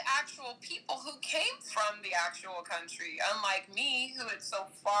are the actual people who came from the actual country? Unlike me, who it's so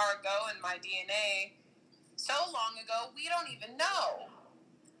far ago in my DNA, so long ago, we don't even know.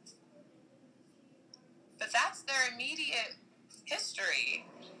 But that's their immediate history.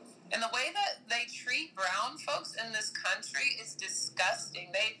 And the way that they treat brown folks in this country is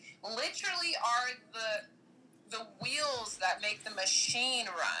disgusting. They literally are the wheels that make the machine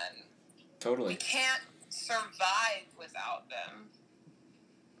run. Totally. We can't survive without them.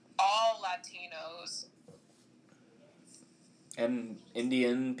 All Latinos. And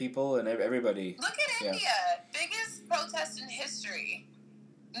Indian people and everybody. Look at India. Biggest protest in history.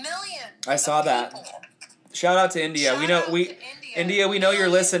 Millions. I saw that. People. Shout out to India. India, we know you're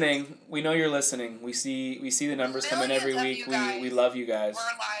Millions. listening. We know you're listening. We see the numbers come in every Millions week. of you guys. We love you guys.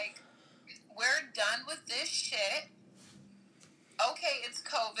 We're like, we're done with this shit. Okay, it's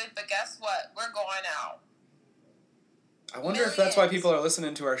COVID, but guess what? We're going out. I wonder if that's why people are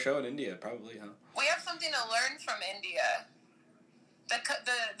listening to our show in India. Probably, huh? We have something to learn from India. The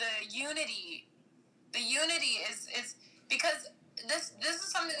unity. The unity is because this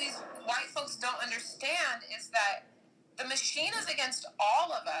is something these white folks don't understand, is that the machine is against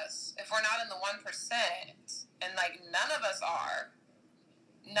all of us if we're not in the 1%. And like none of us are.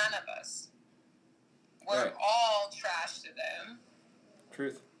 None of us. We're Right. all trash to them.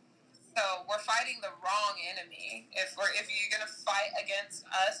 Truth. So we're fighting the wrong enemy. If you're gonna fight against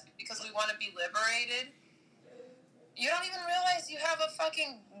us because we want to be liberated, you don't even realize you have a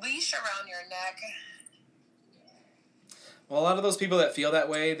fucking leash around your neck. Well, a lot of those people that feel that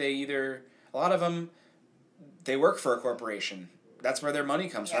way, a lot of them, they work for a corporation. That's where their money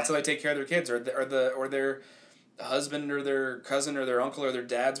comes from. Yeah. That's how they take care of their kids, or their husband or their cousin or their uncle or their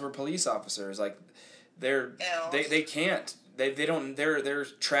dads were police officers. Like they can't. They're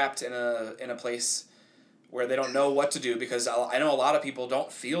trapped in a place where they don't know what to do, because I know a lot of people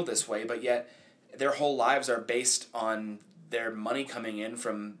don't feel this way, but yet their whole lives are based on their money coming in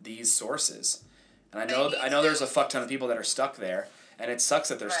from these sources. And I know there's a fuck ton of people that are stuck there, and it sucks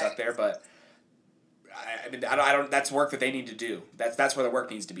that they're stuck there, but I don't that's work that they need to do. That's where the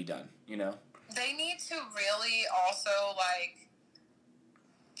work needs to be done, you know? They need to really also like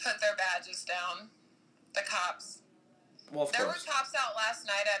put their badges down. The cops. Well, of There course. were cops out last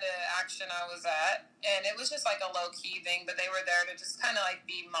night at an action I was at, and it was just like a low-key thing, but they were there to just kind of like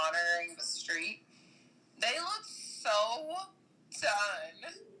be monitoring the street. They looked so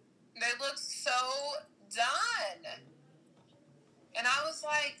done. They looked so done. And I was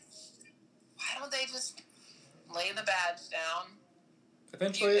like, why don't they just lay the badge down?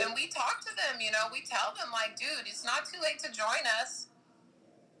 Eventually. And we talk to them, we tell them, like, dude, it's not too late to join us.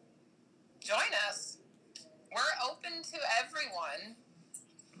 Join us. We're open to everyone.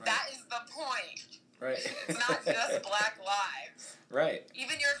 Right. That is the point. Right. It's not just Black lives. Right.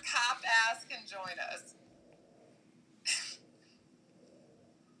 Even your cop ass can join us.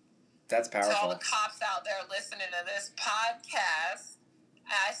 That's powerful. To all the cops out there listening to this podcast,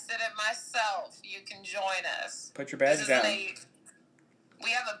 I said it myself. You can join us. Put your badge down.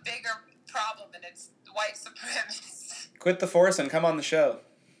 We have a bigger problem, and it's white supremacists. Quit the force and come on the show.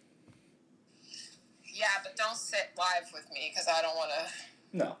 Yeah, but don't sit live with me, because I don't want to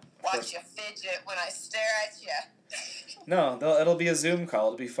watch you fidget when I stare at you. No, it'll be a Zoom call.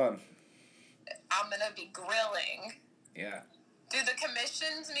 It'll be fun. I'm going to be grilling. Yeah. Dude, the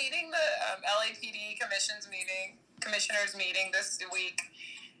commissioners meeting this week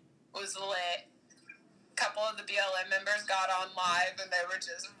was lit. A couple of the BLM members got on live, and they were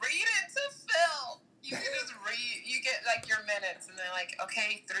just reading to Phil. You can just read. You get, like, your minutes, and they're like,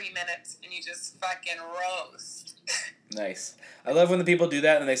 okay, 3 minutes, and you just fucking roast. Nice. I love when the people do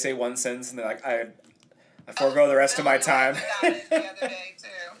that, and they say one sentence, and they're like, I forego the rest of my time. Got it the other day,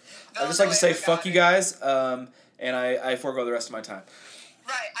 too. I just like to say, fuck you guys, and I forego the rest of my time.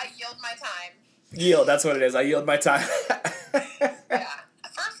 Right, I yield my time. Yield, that's what it is. I yield my time. Yeah.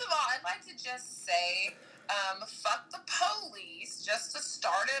 First of all, I'd like to just say, fuck the police, just to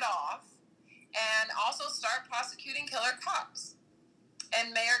start it off, and also start prosecuting killer cops.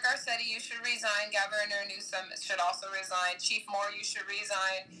 And Mayor Garcetti, you should resign. Governor Newsom should also resign. Chief Moore, you should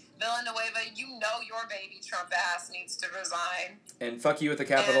resign. Villanueva, you know your baby Trump ass needs to resign. And fuck you with a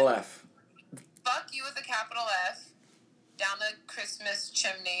capital F. Fuck you with a capital F. Down the Christmas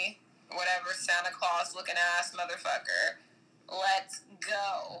chimney. Whatever, Santa Claus looking ass motherfucker. Let's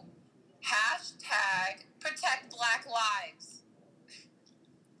go. Hashtag protect Black lives.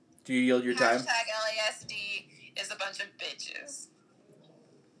 Do you yield your time? Hashtag LASD is a bunch of bitches.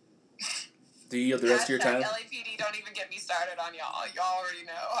 Do you yield the rest of your time? LAPD, don't even get me started on y'all. Y'all already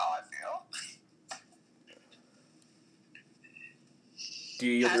know how I feel. Do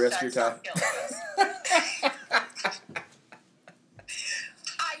you yield the rest of your time?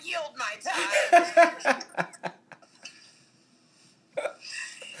 I yield my time.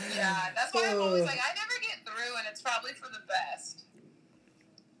 Yeah, that's why I'm always like, I never get through, and it's probably for the best.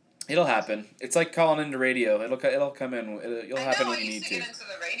 It'll happen. It's like calling into radio. It'll come in. It'll happen when you need to. I used to get into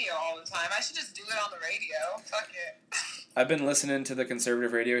the radio all the time. I should just do it on the radio. Fuck it. I've been listening to the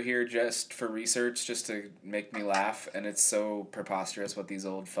conservative radio here just for research, just to make me laugh, and it's so preposterous what these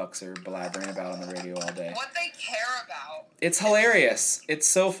old fucks are blabbering about on the radio all day. What they care about. It's hilarious. It's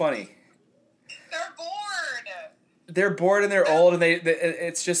so funny. They're bored. They're bored and they're old, and they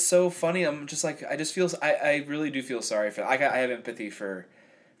it's just so funny. I'm just like, I really do feel sorry for. I have empathy for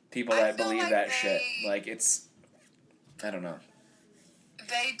people that believe like that shit. Like, it's, I don't know.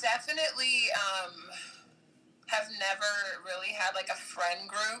 They definitely have never really had like a friend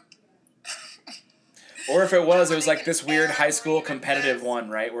group. Or if it was like this weird high school competitive one,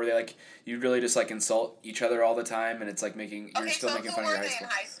 right? Where they like, you really just like insult each other all the time, and it's like making fun of your high school. In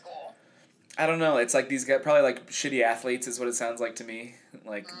high school? I don't know. It's like these guys, probably like shitty athletes is what it sounds like to me.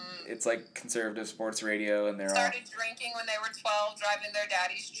 Like, it's like conservative sports radio, and they're started drinking when they were 12, driving their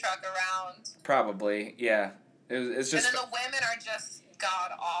daddy's truck around. Probably, yeah. It's just. And then the women are just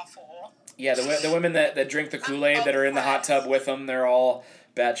god awful. Yeah, the women that drink the Kool-Aid that are in the hot tub with them, they're all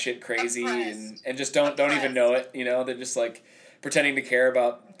batshit crazy and just don't even know it. You know, they're just like pretending to care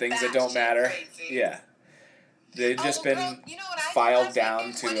about things that don't matter. Crazy. Yeah, they've just been filed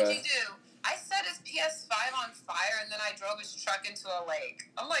down to. What did he do? I set his PS5 on fire, and then I drove his truck into a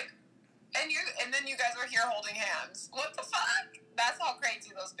lake. I'm like, and then you guys were here holding hands. What the fuck? That's how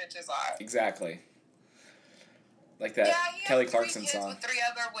crazy those bitches are. Exactly. Like that Kelly Clarkson song. With 3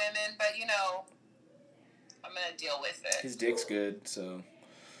 other women, but I'm gonna deal with it. His dick's good, so.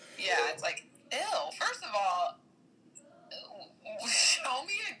 Yeah, it's like, ew. First of all, show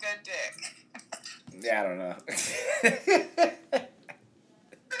me a good dick. Yeah, I don't know.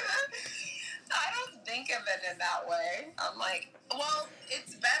 I don't think of it in that way. I'm like, well,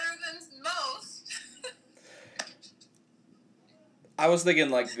 it's better than most. I was thinking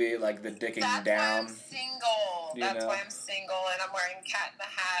like the dicking That's down. Why I'm single. That's why I'm single, and I'm wearing Cat in the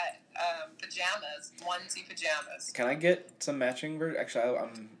Hat pajamas, onesie pajamas. Can I get some matching? Actually,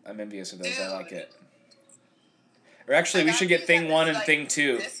 I'm envious of those. Dude. I like it. Or actually, we should get thing 1 and thing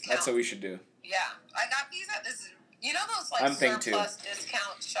 2. Discount. That's what we should do. Yeah, I got these at this. You know those surplus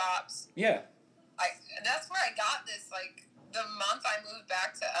discount shops. Yeah. That's where I got this. Like the month I moved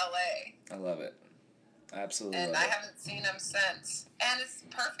back to LA. I love it. Absolutely. And I haven't seen them since. And it's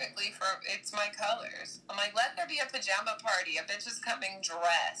it's my colors. I'm like, let there be a pajama party. A bitch is coming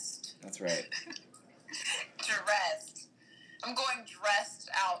dressed. That's right. Dressed. I'm going dressed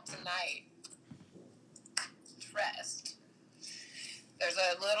out tonight. Dressed. There's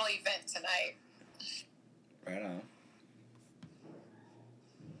a little event tonight. Right on.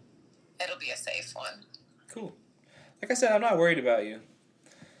 It'll be a safe one. Cool. Like I said, I'm not worried about you.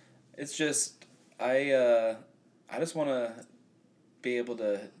 It's just, I just want to be able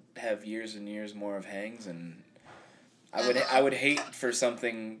to have years and years more of hangs, and I would hate for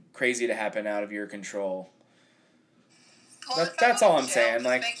something crazy to happen out of your control. Well, that's all I'm saying.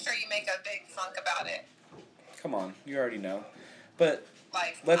 Like, make sure you make a big funk about it. Come on, you already know. But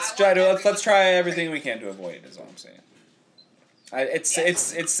like, let's try everything we can to avoid it. Is all I'm saying.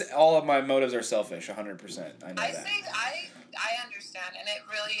 It's all of my motives are selfish, 100%. I know that. I understand, and it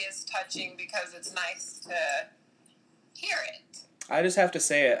really is touching because it's nice to hear it. I just have to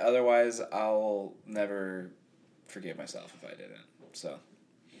say it, otherwise I'll never forgive myself if I didn't. So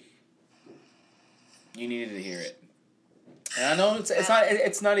you needed to hear it, and I know it's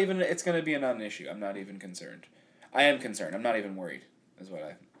going to be a non-issue. I'm not even concerned. I am concerned. I'm not even worried. Is what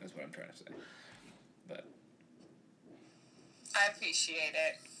I'm trying to say. But I appreciate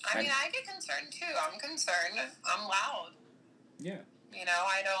it. I mean, I get concerned too. I'm concerned. I'm loud. Yeah.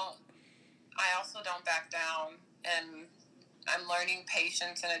 I also don't back down, and I'm learning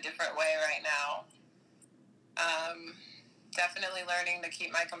patience in a different way right now. Definitely learning to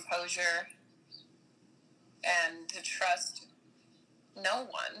keep my composure and to trust No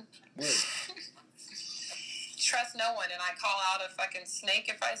one. Word. Trust no one, and I call out a fucking snake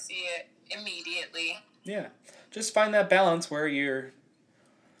if I see it immediately. Yeah. Just find that balance where you're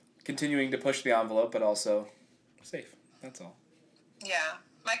continuing to push the envelope, but also safe. That's all. Yeah.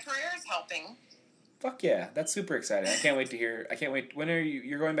 My career is helping. Fuck yeah. That's super exciting. I can't wait. When are you?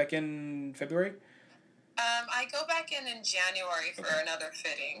 You're going back in February? I go back in January for another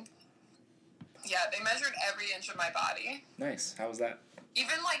fitting. Yeah, they measured every inch of my body. Nice. How was that?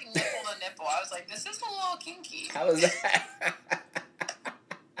 Even, like, nipple to nipple. I was like, this is a little kinky. How was that?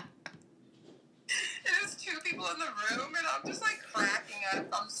 There's two people in the room, and I'm just, like, cracking up.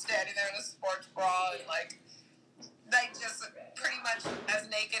 I'm standing there in a sports bra and, like just pretty much as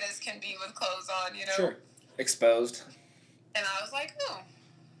naked as can be with clothes on, you know? Sure. Exposed. And I was like, oh,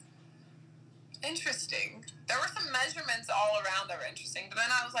 interesting. There were some measurements all around that were interesting, but then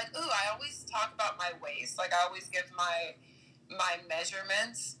I was like, ooh, I always talk about my waist. Like, I always give my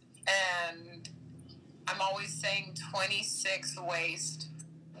measurements, and I'm always saying 26 waist,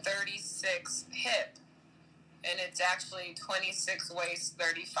 36 hip, and it's actually 26 waist,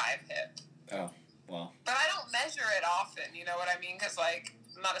 35 hip. Oh, well. But I don't measure it often, you know what I mean? Because, like,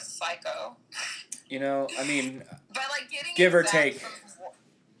 I'm not a psycho. You know, I mean, but, like, getting give or take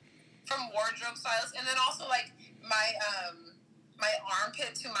from wardrobe stylists, and then also, like, my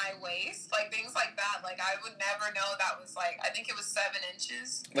armpit to my waist, like, things like that. Like, I would never know that was, like, I think it was 7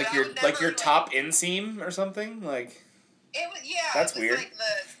 inches. Like your top inseam or something? Like, it was, yeah. That's it was weird. Like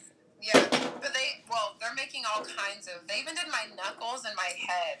but they're making all kinds of, they even did my knuckles and my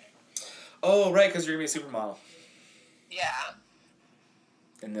head. oh, right, because you're going to be a supermodel. Yeah.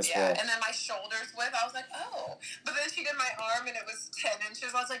 In this yeah, world. and then my shoulders width, I was like, oh. But then she did my arm, and it was 10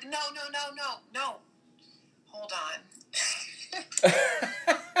 inches. I was like, no. Hold on.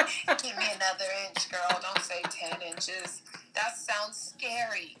 Give me another inch, girl. Don't say 10 inches. That sounds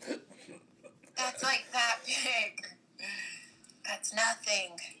scary. That's like that big. That's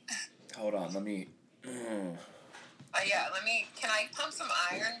nothing. Hold on, let me... Yeah, can I pump some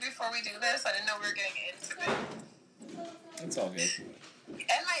iron before we do this? I didn't know we were getting intimate. It's all good.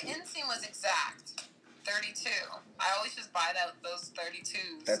 And my inseam was exact. 32. I always just buy those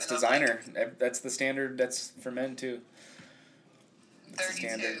 32s. That's designer. Like, that's the standard. That's for men, too.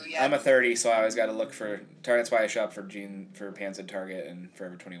 32, yeah. I'm a 30, so I always got to look for... That's why I shop for pants at Target and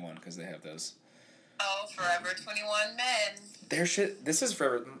Forever 21, because they have those. Oh, Forever 21 men. Their shit... This is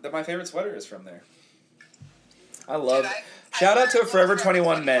Forever... My favorite sweater is from there. I love... Shout out to Forever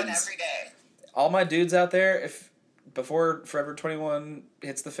 21 men's. Every day. All my dudes out there, before Forever 21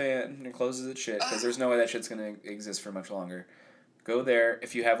 hits the fan and closes its shit, because there's no way that shit's going to exist for much longer, go there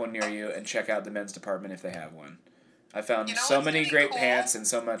if you have one near you and check out the men's department if they have one. I found so many great pants and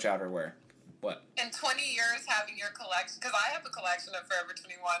so much outerwear. What? In 20 years having your collection, because I have a collection of Forever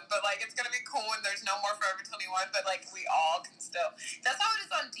 21, but, like, it's going to be cool when there's no more Forever 21, but, like, we all can still. That's how it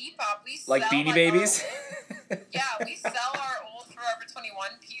is on Depop. We sell, like Beanie Babies? Yeah, we sell our old Forever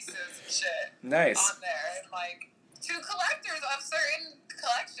 21 pieces and shit. Nice. On there. And, like, to collectors of certain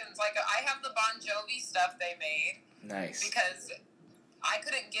collections. Like, I have the Bon Jovi stuff they made. Nice. Because I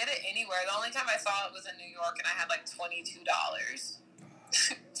couldn't get it anywhere. The only time I saw it was in New York, and I had, like, $22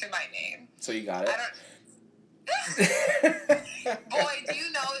 to my name. So you got it? Boy, do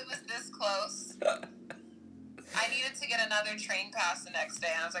you know it was this close? I needed to get another train pass the next day,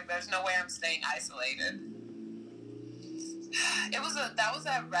 and I was like, there's no way I'm staying isolated. That was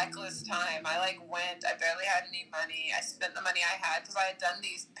a reckless time. I, like, went, I barely had any money. I spent the money I had because I had done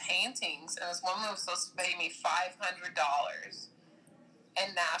these paintings, and this woman was supposed to pay me $500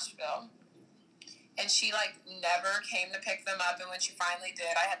 in Nashville. And she, like, never came to pick them up. And when she finally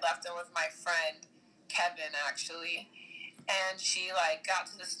did, I had left them with my friend, Kevin, actually. And she, like, got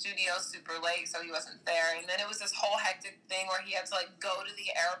to the studio super late, so he wasn't there. And then it was this whole hectic thing where he had to, like, go to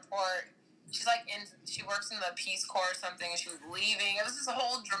the airport. She's, like, she works in the Peace Corps or something, and she was leaving. It was this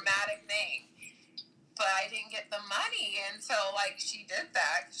whole dramatic thing. But I didn't get the money until, like, she did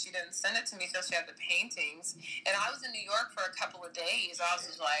that. She didn't send it to me until she had the paintings. And I was in New York for a couple of days. I was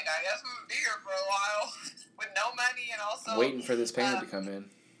just like, I guess I'm going to be here for a while with no money and also... Waiting for this payment to come in.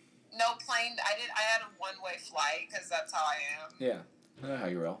 No plane. I had a one-way flight because that's how I am. Yeah. I know how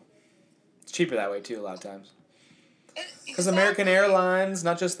you roll. It's cheaper that way, too, a lot of times. Because Exactly. American Airlines,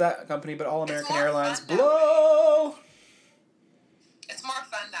 not just that company, but all American Airlines, blow! It's more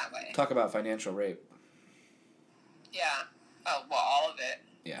fun that way. Talk about financial rape. Yeah. Oh, well, all of it.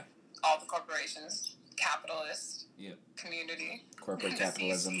 Yeah. All the corporations. Capitalist. Yep. Community. Corporate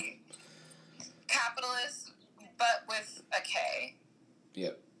capitalism. Capitalist, but with a K.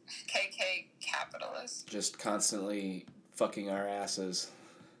 Yep. KK capitalist. Just constantly fucking our asses.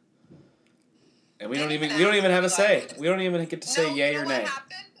 And we don't even have a say. We don't even get to say yay or nay. What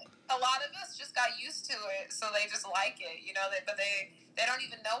happened? A lot of us just got used to it, so they just like it, you know. But they don't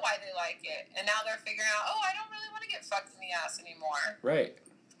even know why they like it, and now they're figuring out, oh, I don't really want to get fucked in the ass anymore. Right.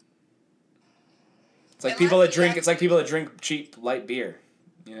 It's like people that drink. It's like people that drink cheap light beer,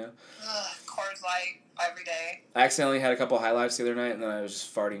 you know. Coors Light every day. I accidentally had a couple of High Lifes the other night, and then I was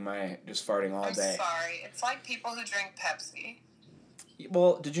just farting all day. I'm sorry. It's like people who drink Pepsi.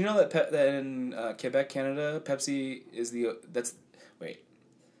 Well, did you know that in Quebec, Canada, Pepsi is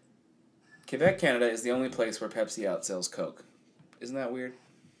Quebec, Canada is the only place where Pepsi outsells Coke. Isn't that weird?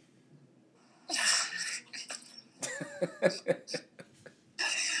 Where's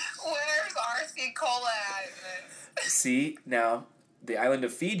RC Cola at in this? See, now, the island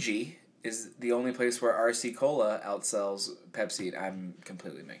of Fiji is the only place where RC Cola outsells Pepsi. I'm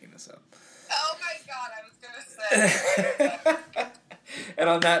completely making this up. Oh my god, I was going to say. And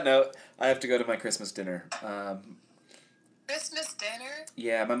on that note, I have to go to my Christmas dinner. Christmas dinner?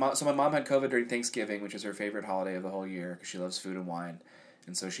 Yeah, my mom had COVID during Thanksgiving, which is her favorite holiday of the whole year because she loves food and wine,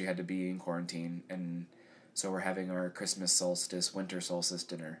 and so she had to be in quarantine, and so we're having our winter solstice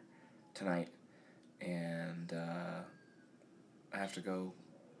dinner tonight, and I have to go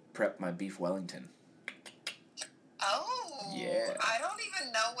prep my beef Wellington. Oh, yeah. I don't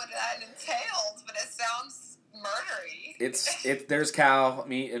even know what that entails, but it sounds murdery. There's cow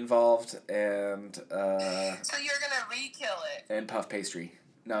meat involved and so you're gonna re-kill it and puff pastry.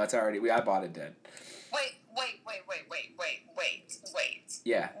 No, it's already I bought it dead. Wait.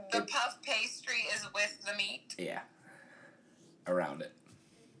 Yeah. The puff pastry is with the meat? Yeah. Around it.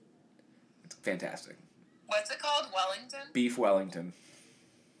 It's fantastic. What's it called? Wellington? Beef Wellington.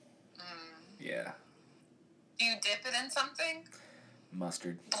 Yeah. Do you dip it in something?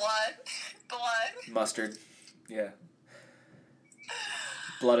 Mustard. Blood? Mustard. Yeah.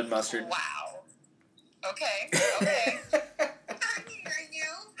 Blood and mustard. Wow. Okay. Are you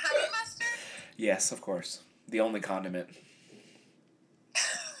honey mustard? Yes, of course. The only condiment.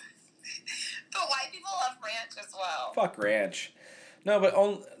 But white people love ranch as well. Fuck ranch. No, but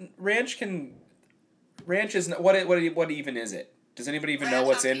ranch is what even is it? Does anybody even know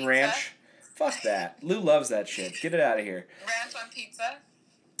what's in ranch? Fuck that. Lou loves that shit. Get it out of here. Ranch on pizza?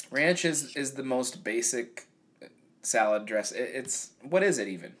 Ranch is the most basic salad dress. It's what is it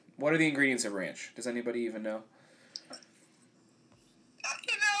even? What are the ingredients of ranch? Does anybody even know?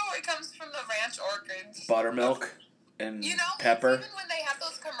 It comes from the ranch orchids. Buttermilk and pepper. Even when they have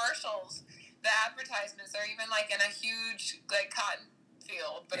those commercials, the advertisements are even like in a huge cotton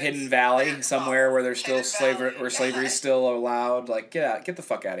field, but Hidden Valley somewhere where there's still slavery's still allowed. Like get the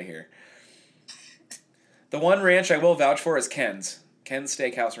fuck out of here. The one ranch I will vouch for is Ken's. Ken's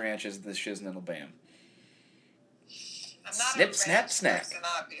Steakhouse Ranch is the shiznittle bam. I'm not Snip, a snap, ranch snack. person,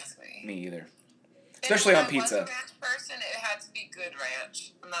 obviously. Me either. Especially on pizza. If I was a ranch person, it had to be good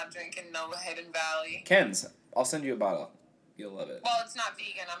ranch. I'm not drinking no Hidden Valley. Ken's. I'll send you a bottle. You'll love it. Well, it's not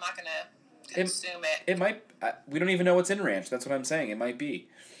vegan. I'm not going to consume it. It might... we don't even know what's in ranch. That's what I'm saying. It might be.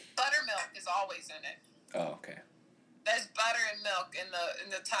 Buttermilk is always in it. Oh, okay. There's butter and milk in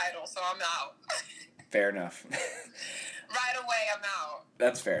the title, so I'm out. Fair enough. Right away, I'm out.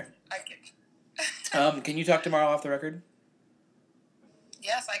 That's fair. Can you talk tomorrow off the record?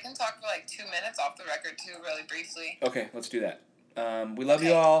 Yes, I can talk for 2 minutes off the record, too, really briefly. Okay, let's do that. We love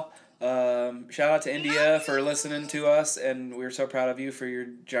you all. Shout out to India for listening to us, and we're so proud of you for your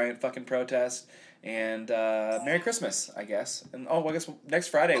giant fucking protest. And Merry Christmas, I guess. And I guess next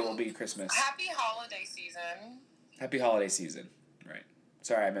Friday will be Christmas. Happy holiday season. Happy holiday season. Right.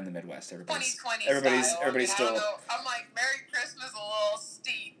 Sorry, I'm in the Midwest. Everybody's 2020 style. Everybody's still. I don't know. I'm like, Merry Christmas a little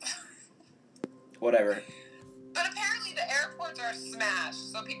steep. Whatever. But apparently the airports are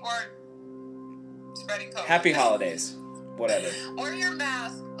smashed, so people are spreading COVID. Happy holidays. Whatever. Wear your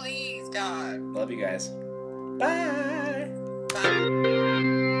mask, please, God. Love you guys. Bye. Bye.